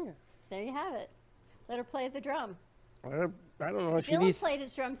her to bring it. There you have it. Let her play the drum. I don't know if she Dylan needs. played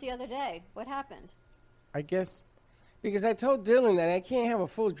his drums the other day. What happened? I guess because I told Dylan that I can't have a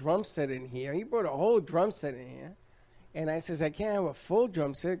full drum set in here. He brought a whole drum set in here, and I says I can't have a full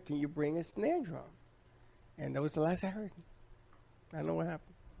drum set. Can you bring a snare drum? And that was the last I heard. I don't know what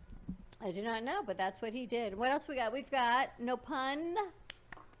happened. I do not know, but that's what he did. What else we got? We've got no pun.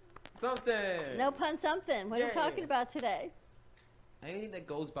 Something. No pun something. What are we Yay. talking about today? Anything that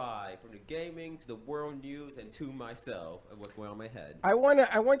goes by, from the gaming to the world news and to myself, and what's going on in my head. I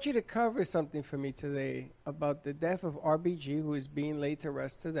want you to cover something for me today about the death of RBG, who is being laid to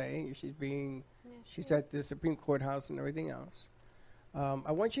rest today. She's at the Supreme Court House and everything else.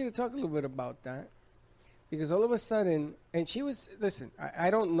 I want you to talk a little bit about that, because all of a sudden, and she was, listen, I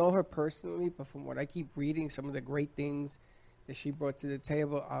don't know her personally, but from what I keep reading, some of the great things that she brought to the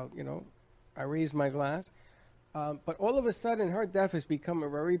table, I raise my glass. But all of a sudden, her death has become a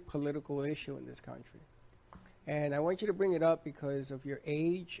very political issue in this country. And I want you to bring it up because of your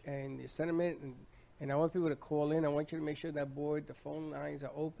age and your sentiment, and I want people to call in. I want you to make sure that the phone lines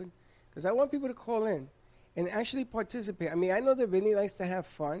are open, because I want people to call in and actually participate. I mean, I know that Vinny likes to have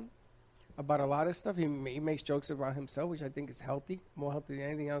fun about a lot of stuff. He makes jokes about himself, which I think is healthy, more healthy than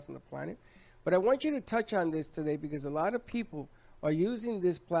anything else on the planet. But I want you to touch on this today because a lot of people are using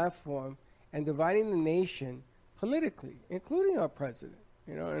this platform and dividing the nation politically, including our president.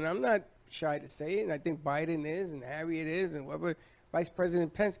 You know, and I'm not shy to say it, and I think Biden is, and Harriet is, and whoever, Vice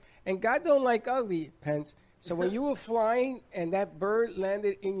President Pence. And God don't like ugly, Pence. So when you were flying and that bird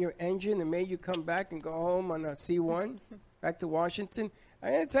landed in your engine and made you come back and go home on a C-1 back to Washington,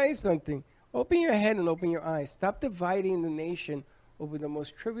 I got to tell you something. Open your head and open your eyes. Stop dividing the nation over the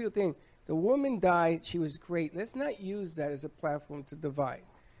most trivial thing. The woman died. She was great. Let's not use that as a platform to divide.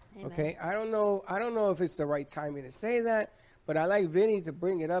 Amen. Okay? I don't know if it's the right timing to say that, but I like Vinny to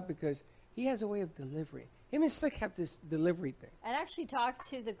bring it up because he has a way of delivering. Him and Slick have this delivery thing. I actually talked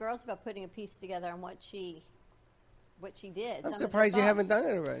to the girls about putting a piece together on what she did. I'm some of the surprised you haven't thoughts.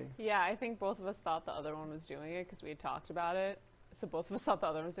 done it already. Yeah, I think both of us thought the other one was doing it because we had talked about it. So both of us thought the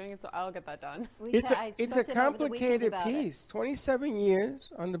other one was doing it, so I'll get that done. I It's talked a it over the weekend complicated about it. piece. 27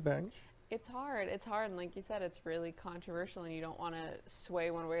 years on the bench. It's hard. It's hard. And like you said, it's really controversial and you don't want to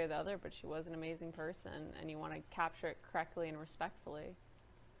sway one way or the other, but she was an amazing person and you want to capture it correctly and respectfully.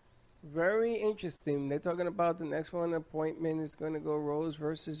 Very interesting. They're talking about the next one appointment is going to go Rose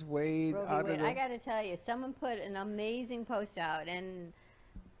versus Wade. Roe v. out of Wade. the- I got to tell you, someone put an amazing post out, and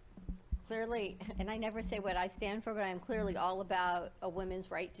clearly, and I never say what I stand for, but I'm clearly all about a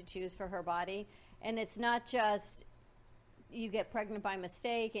woman's right to choose for her body. And it's not just you get pregnant by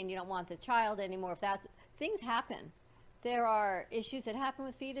mistake and you don't want the child anymore. If that's things happen. There are issues that happen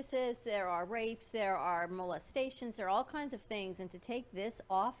with fetuses. There are rapes. There are molestations. There are all kinds of things. And to take this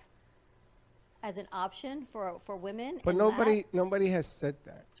off as an option for women. But and nobody has said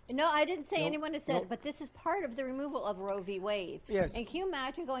that. no, I didn't say Nope, anyone has said nope. it, but this is part of the removal of Roe v. Wade. Yes. And can you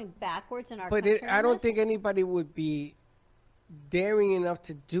imagine going backwards in our But country? I on don't this? think anybody would be daring enough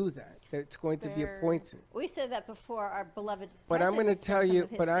to do that. That's going to be Fair. appointed. We said that before our beloved But I'm going to president said tell some you. of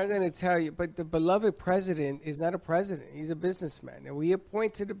his But I'm going to things. tell you. But the beloved president is not a president. He's a businessman, and we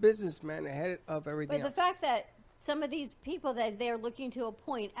appointed a businessman ahead of everything But the else. fact that some of these people that they're looking to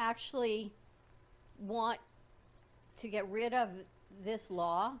appoint actually want to get rid of this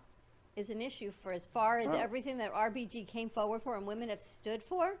law is an issue for as far as Oh. everything that RBG came forward for and women have stood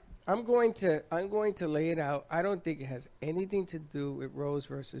for. I'm going to lay it out. I don't think it has anything to do with Rose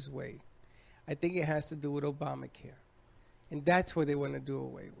versus Wade. I think it has to do with Obamacare, and that's what they want to do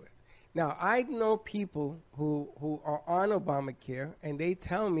away with. Now, I know people who are on Obamacare, and they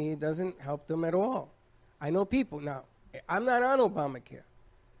tell me it doesn't help them at all. I know people. Now, I'm not on Obamacare,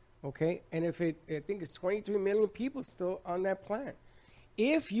 okay? And I think it's 23 million people still on that plan.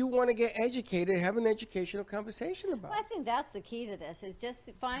 If you want to get educated, have an educational conversation about Well, I it. think that's the key to this is just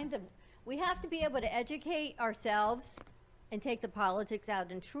to find we have to be able to educate ourselves and take the politics out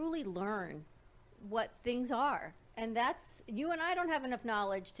and truly learn what things are. And that's, you and I don't have enough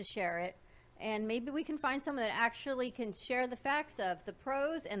knowledge to share it. And maybe we can find someone that actually can share the facts of the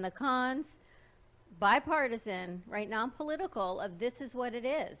pros and the cons, bipartisan, right, non-political, of this is what it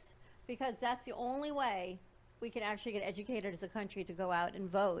is. Because that's the only way we can actually get educated as a country to go out and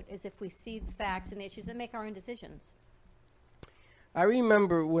vote, is if we see the facts and the issues and make our own decisions. I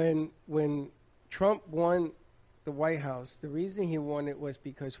remember when Trump won the White House, the reason he won it was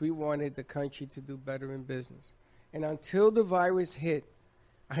because we wanted the country to do better in business. And until the virus hit,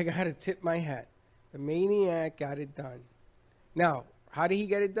 I got to tip my hat. The maniac got it done. Now, how did he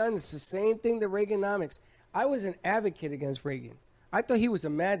get it done? It's the same thing, the Reaganomics. I was an advocate against Reagan. I thought he was a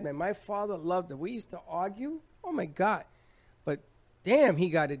madman. My father loved him. We used to argue. Oh, my God. But, damn, he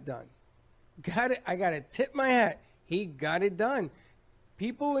got it done. I got to tip my hat. He got it done.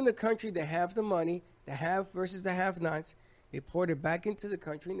 People in the country that have the money, the have versus the have-nots, they poured it back into the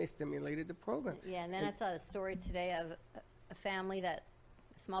country and they stimulated the program. Yeah, and then I saw the story today of a family that,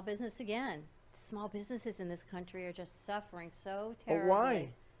 small business again. Small businesses in this country are just suffering so But terribly. why?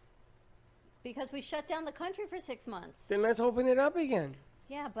 Because we shut down the country for 6 months. Then let's open it up again.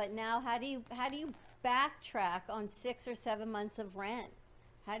 Yeah, but now how do you backtrack on 6 or 7 months of rent?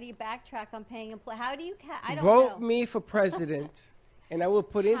 How do you backtrack on paying employees? How do you? I don't Vote know. me for president, and I will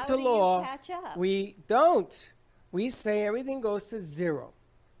put How into do you law. catch up? We don't. We say everything goes to zero.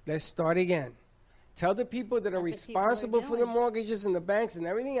 Let's start again. Tell the people that are That's what people are responsible for the doing. mortgages and the banks and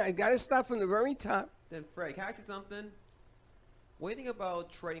everything. I got to start from the very top. Then, Fred, can I ask you something? What do you think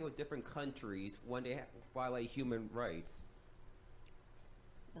about trading with different countries when they violate human rights?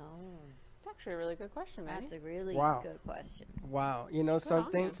 Oh, It's actually a really good question, man. that's a really Wow. good question. Wow. You know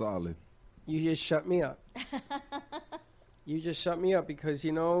something? Solid. You just shut me up. You just shut me up because,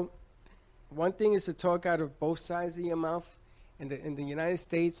 you know, one thing is to talk out of both sides of your mouth. And the United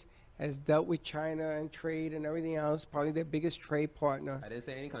States has dealt with China and trade and everything else, probably their biggest trade partner. I didn't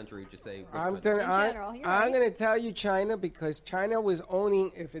say any country, just say which I'm country. general, you're I'm right. going to tell you China because China was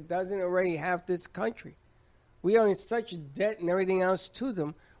owning, if it doesn't already have this country. We owe such debt and everything else to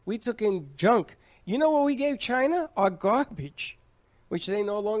them. We took in junk. You know what we gave China? Our garbage, which they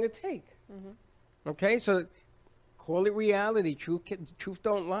no longer take. Okay, so call it reality. Truth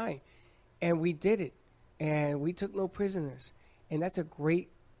don't lie. And we did it. And we took no prisoners. And that's a great,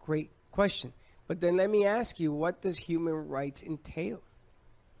 great question. But then let me ask you, what does human rights entail?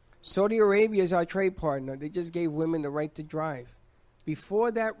 Saudi Arabia is our trade partner. They just gave women the right to drive.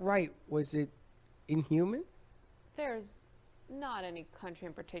 Before that right, was it inhuman? There's not any country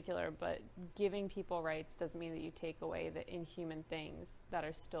in particular, but giving people rights doesn't mean that you take away the inhuman things that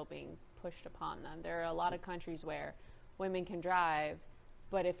are still being pushed upon them. There are a lot of countries where women can drive,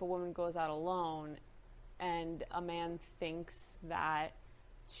 but if a woman goes out alone and a man thinks that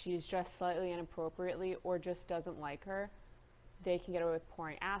she's dressed slightly inappropriately or just doesn't like her, they can get away with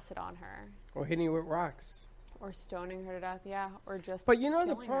pouring acid on her Or hitting her with rocks? or stoning her to death, or just But you know,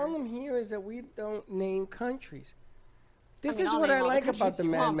 the killing her. problem here is that we don't name countries. This mean, is I'll what name I all the like about countries the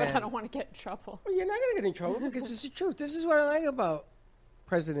you want, but madman. I don't want to get in trouble. Well, you're not going to get in trouble because it's the truth. This is what I like about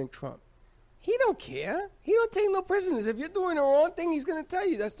President Trump. He don't care. He don't take no prisoners. If you're doing the wrong thing, he's going to tell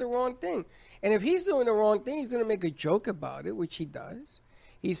you that's the wrong thing. And if he's doing the wrong thing, he's going to make a joke about it, which he does.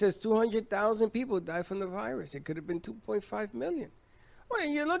 He says 200,000 people died from the virus. It could have been 2.5 million. Well,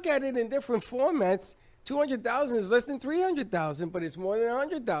 you look at it in different formats. 200,000 is less than 300,000, but it's more than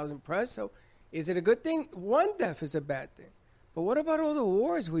 100,000 press. So is it a good thing? One death is a bad thing. But what about all the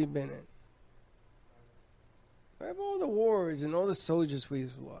wars we've been in? What about all the wars and all the soldiers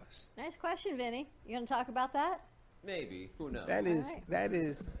we've lost? Nice question, Vinny. You going to talk about that? Maybe. Who knows?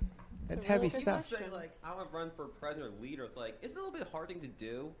 That's It's a heavy really good stuff. People say, like, I want to run for president or leader. It's like, it's a little bit hard thing to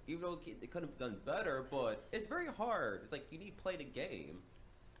do, even though they could have done better, but it's very hard. It's like, you need to play the game.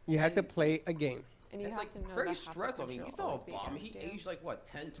 You had to play a game. And you It's have like to know very that half the stressful. I mean, country you will saw always be Obama. He against you. aged like, what,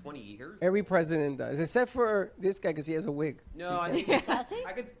 10, 20 years? Every president does, except for this guy because he has a wig. No, I think Does he?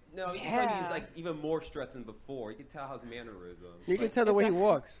 I could. No, you can tell he's Yeah. like even more stressed than before. You can tell his mannerisms. You can Like, tell the way he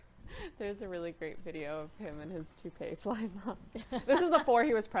walks. There's a really great video of him and his toupee flies off. This was before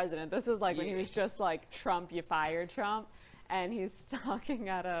he was president. This was like when he was just like Trump, you fired Trump. And he's talking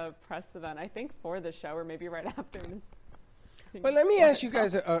at a press event, I think for the show or maybe right after this. But let me ask you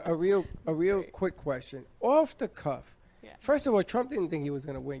guys a real great. quick question. Off the cuff. Yeah. First of all, Trump didn't think he was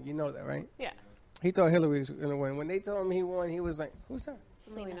going to win. You know that, right? Yeah. He thought Hillary was going to win. When they told him he won, he was like, who's that?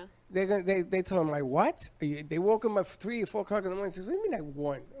 Selena. They told him, like, what? They woke him up 3 or 4 o'clock in the morning and said, what do you mean I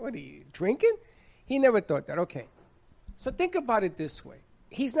won? What are you, drinking? He never thought that. Okay. So think about it this way.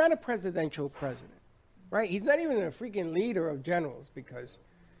 He's not a presidential president, right? He's not even a freaking leader of generals because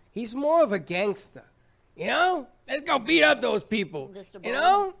he's more of a gangster. You know? Let's go beat up those people. Just a You bully?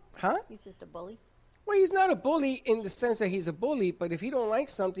 know? Huh? He's just a bully. Well, he's not a bully in the sense that he's a bully, but if he don't like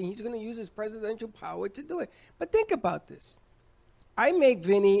something, he's going to use his presidential power to do it. But think about this. I make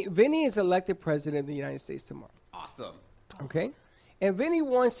Vinny is elected president of the United States tomorrow, awesome. okay? And Vinny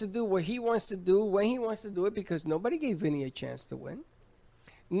wants to do what he wants to do when he wants to do it because nobody gave Vinny a chance to win.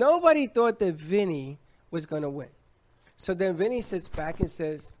 Nobody thought that Vinny was going to win. So then Vinny sits back and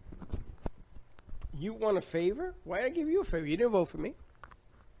says, you want a favor? Why did I give you a favor? You didn't vote for me.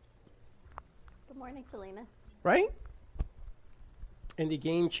 Good morning, Selena. Right? And the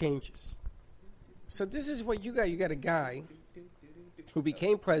game changes. So this is what you got. You got a guy who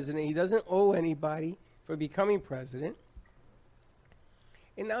became president. He doesn't owe anybody for becoming president.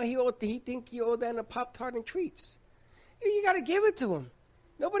 And now he think he owed that in a Pop-Tart and treats. You got to give it to him.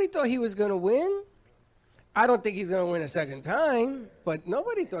 Nobody thought he was going to win. I don't think he's going to win a second time, but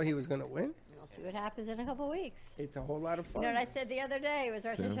nobody thought he was going to win. We'll see what happens in a couple weeks. It's a whole lot of You fun. know what I said the other day? It was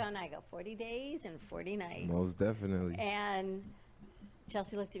Rosh Same. Hashanah. I go 40 days and 40 nights. Most definitely. And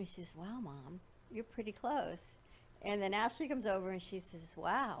Chelsea looked at me. She says, wow, Mom, you're pretty close. And then Ashley comes over and she says,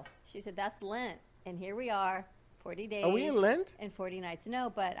 wow. She said, that's Lent. And here we are, 40 days. Are we in Lent? And 40 nights.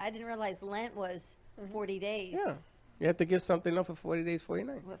 No, but I didn't realize Lent was 40 days. Yeah. You have to give something up for 40 days, 40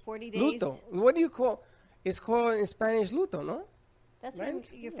 nights. What, 40 days? Luto. What do you call? It's called in Spanish luto, no? That's when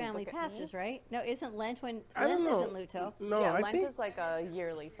Lent? your family Look at me. passes, right? No, isn't Lent when I don't Lent know. isn't Luto? No, yeah, I Lent think is like a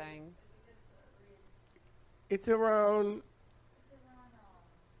yearly thing. it's around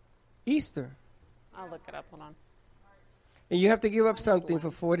Easter. I'll look it up. Hold on. And you have to give up something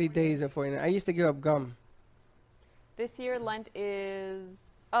for 40 days and 40 nights. I used to give up gum. This year, Lent is.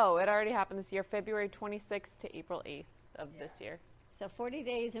 Oh, it already happened this year, February 26th to April 8th of this year. So 40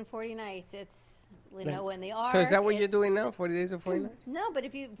 days and 40 nights. It's, you know, when the ark. So is that what you're doing now? 40 days or 40 nights? No, but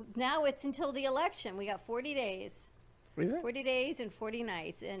now it's until the election. We got 40 days. Is it? 40 days and 40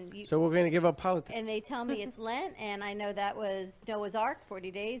 nights. And So we're going to give up politics. and they tell me it's Lent, and I know that was Noah's Ark,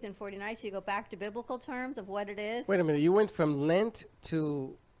 40 days and 40 nights. You go back to biblical terms of what it is. Wait a minute. You went from Lent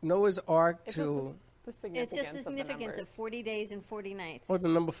to Noah's Ark It's to just the It's significance just the of significance the of 40 days and 40 nights. the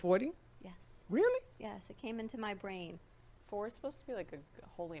number 40? Yes. Really? Yes, it came into my brain. 4 is supposed to be like a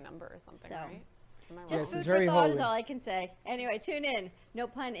holy number or something, So, right? Am I Just Yes, wrong? food it's for very thought is holy. all I can say. Anyway, tune in. No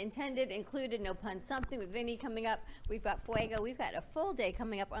pun intended, included, no pun something with Vinny coming up. We've got Fuego. We've got a full day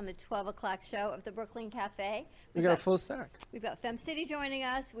coming up on the 12 o'clock show of the Brooklyn Cafe. We got a full sack. We've got Fem City joining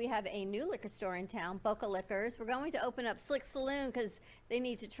us. We have a new liquor store in town, Boca Liquors. We're going to open up Slick Saloon because they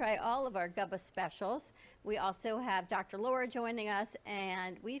need to try all of our Gubba specials. We also have Dr. Laura joining us,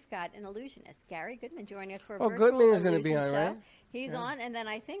 and we've got an illusionist, Gary Goodman, joining us for a Oh, virtual Goodman is gonna be illusion on, show. right? He's on, and then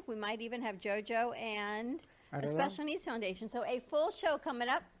I think we might even have JoJo and I the don't know. Special Needs Foundation. So a full show coming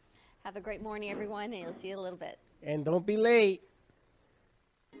up. Have a great morning, everyone, and you'll see you in a little bit. And don't be late.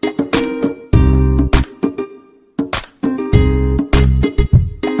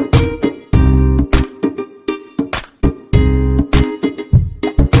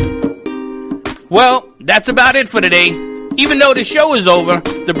 Well, that's about it for today. Even though the show is over,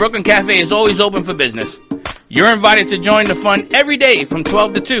 the Brooklyn Cafe is always open for business. You're invited to join the fun every day from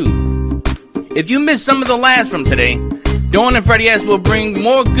 12 to 2. If you missed some of the laughs from today, Dawn and Freddie S. will bring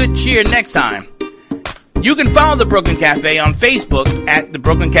more good cheer next time. You can follow the Brooklyn Cafe on Facebook at the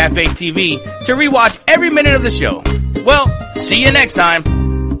Brooklyn Cafe TV to rewatch every minute of the show. Well, see you next time.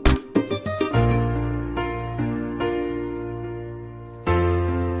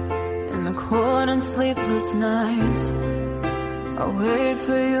 In the cold and sleepless nights, I wait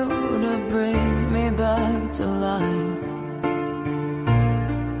for you to bring me back to life.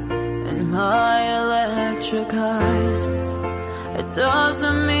 In my electric eyes, it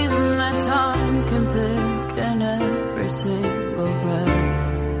doesn't mean that time can thicken every single breath.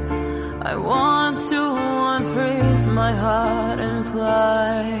 I want to unfreeze my heart and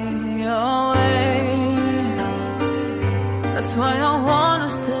fly away. That's why I wanna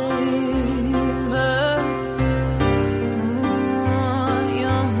savor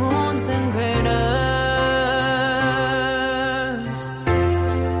your moons and craters.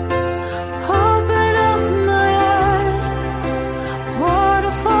 Open up my eyes,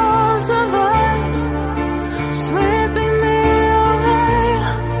 waterfalls of ice, sweeping me away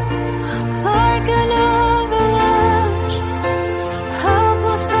like an avalanche.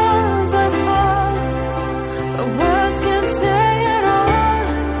 Helpless as I fall, the words can't say it all,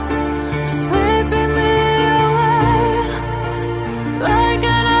 sweeping me away like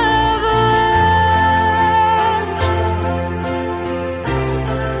an avalanche,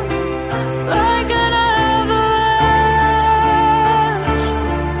 like an avalanche.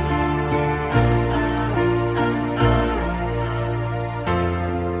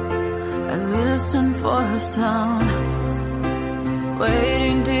 I listen for a sound,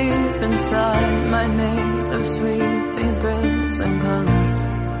 waiting deep inside my maze of sweeping threads and colors,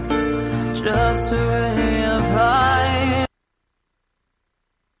 just a ray of light.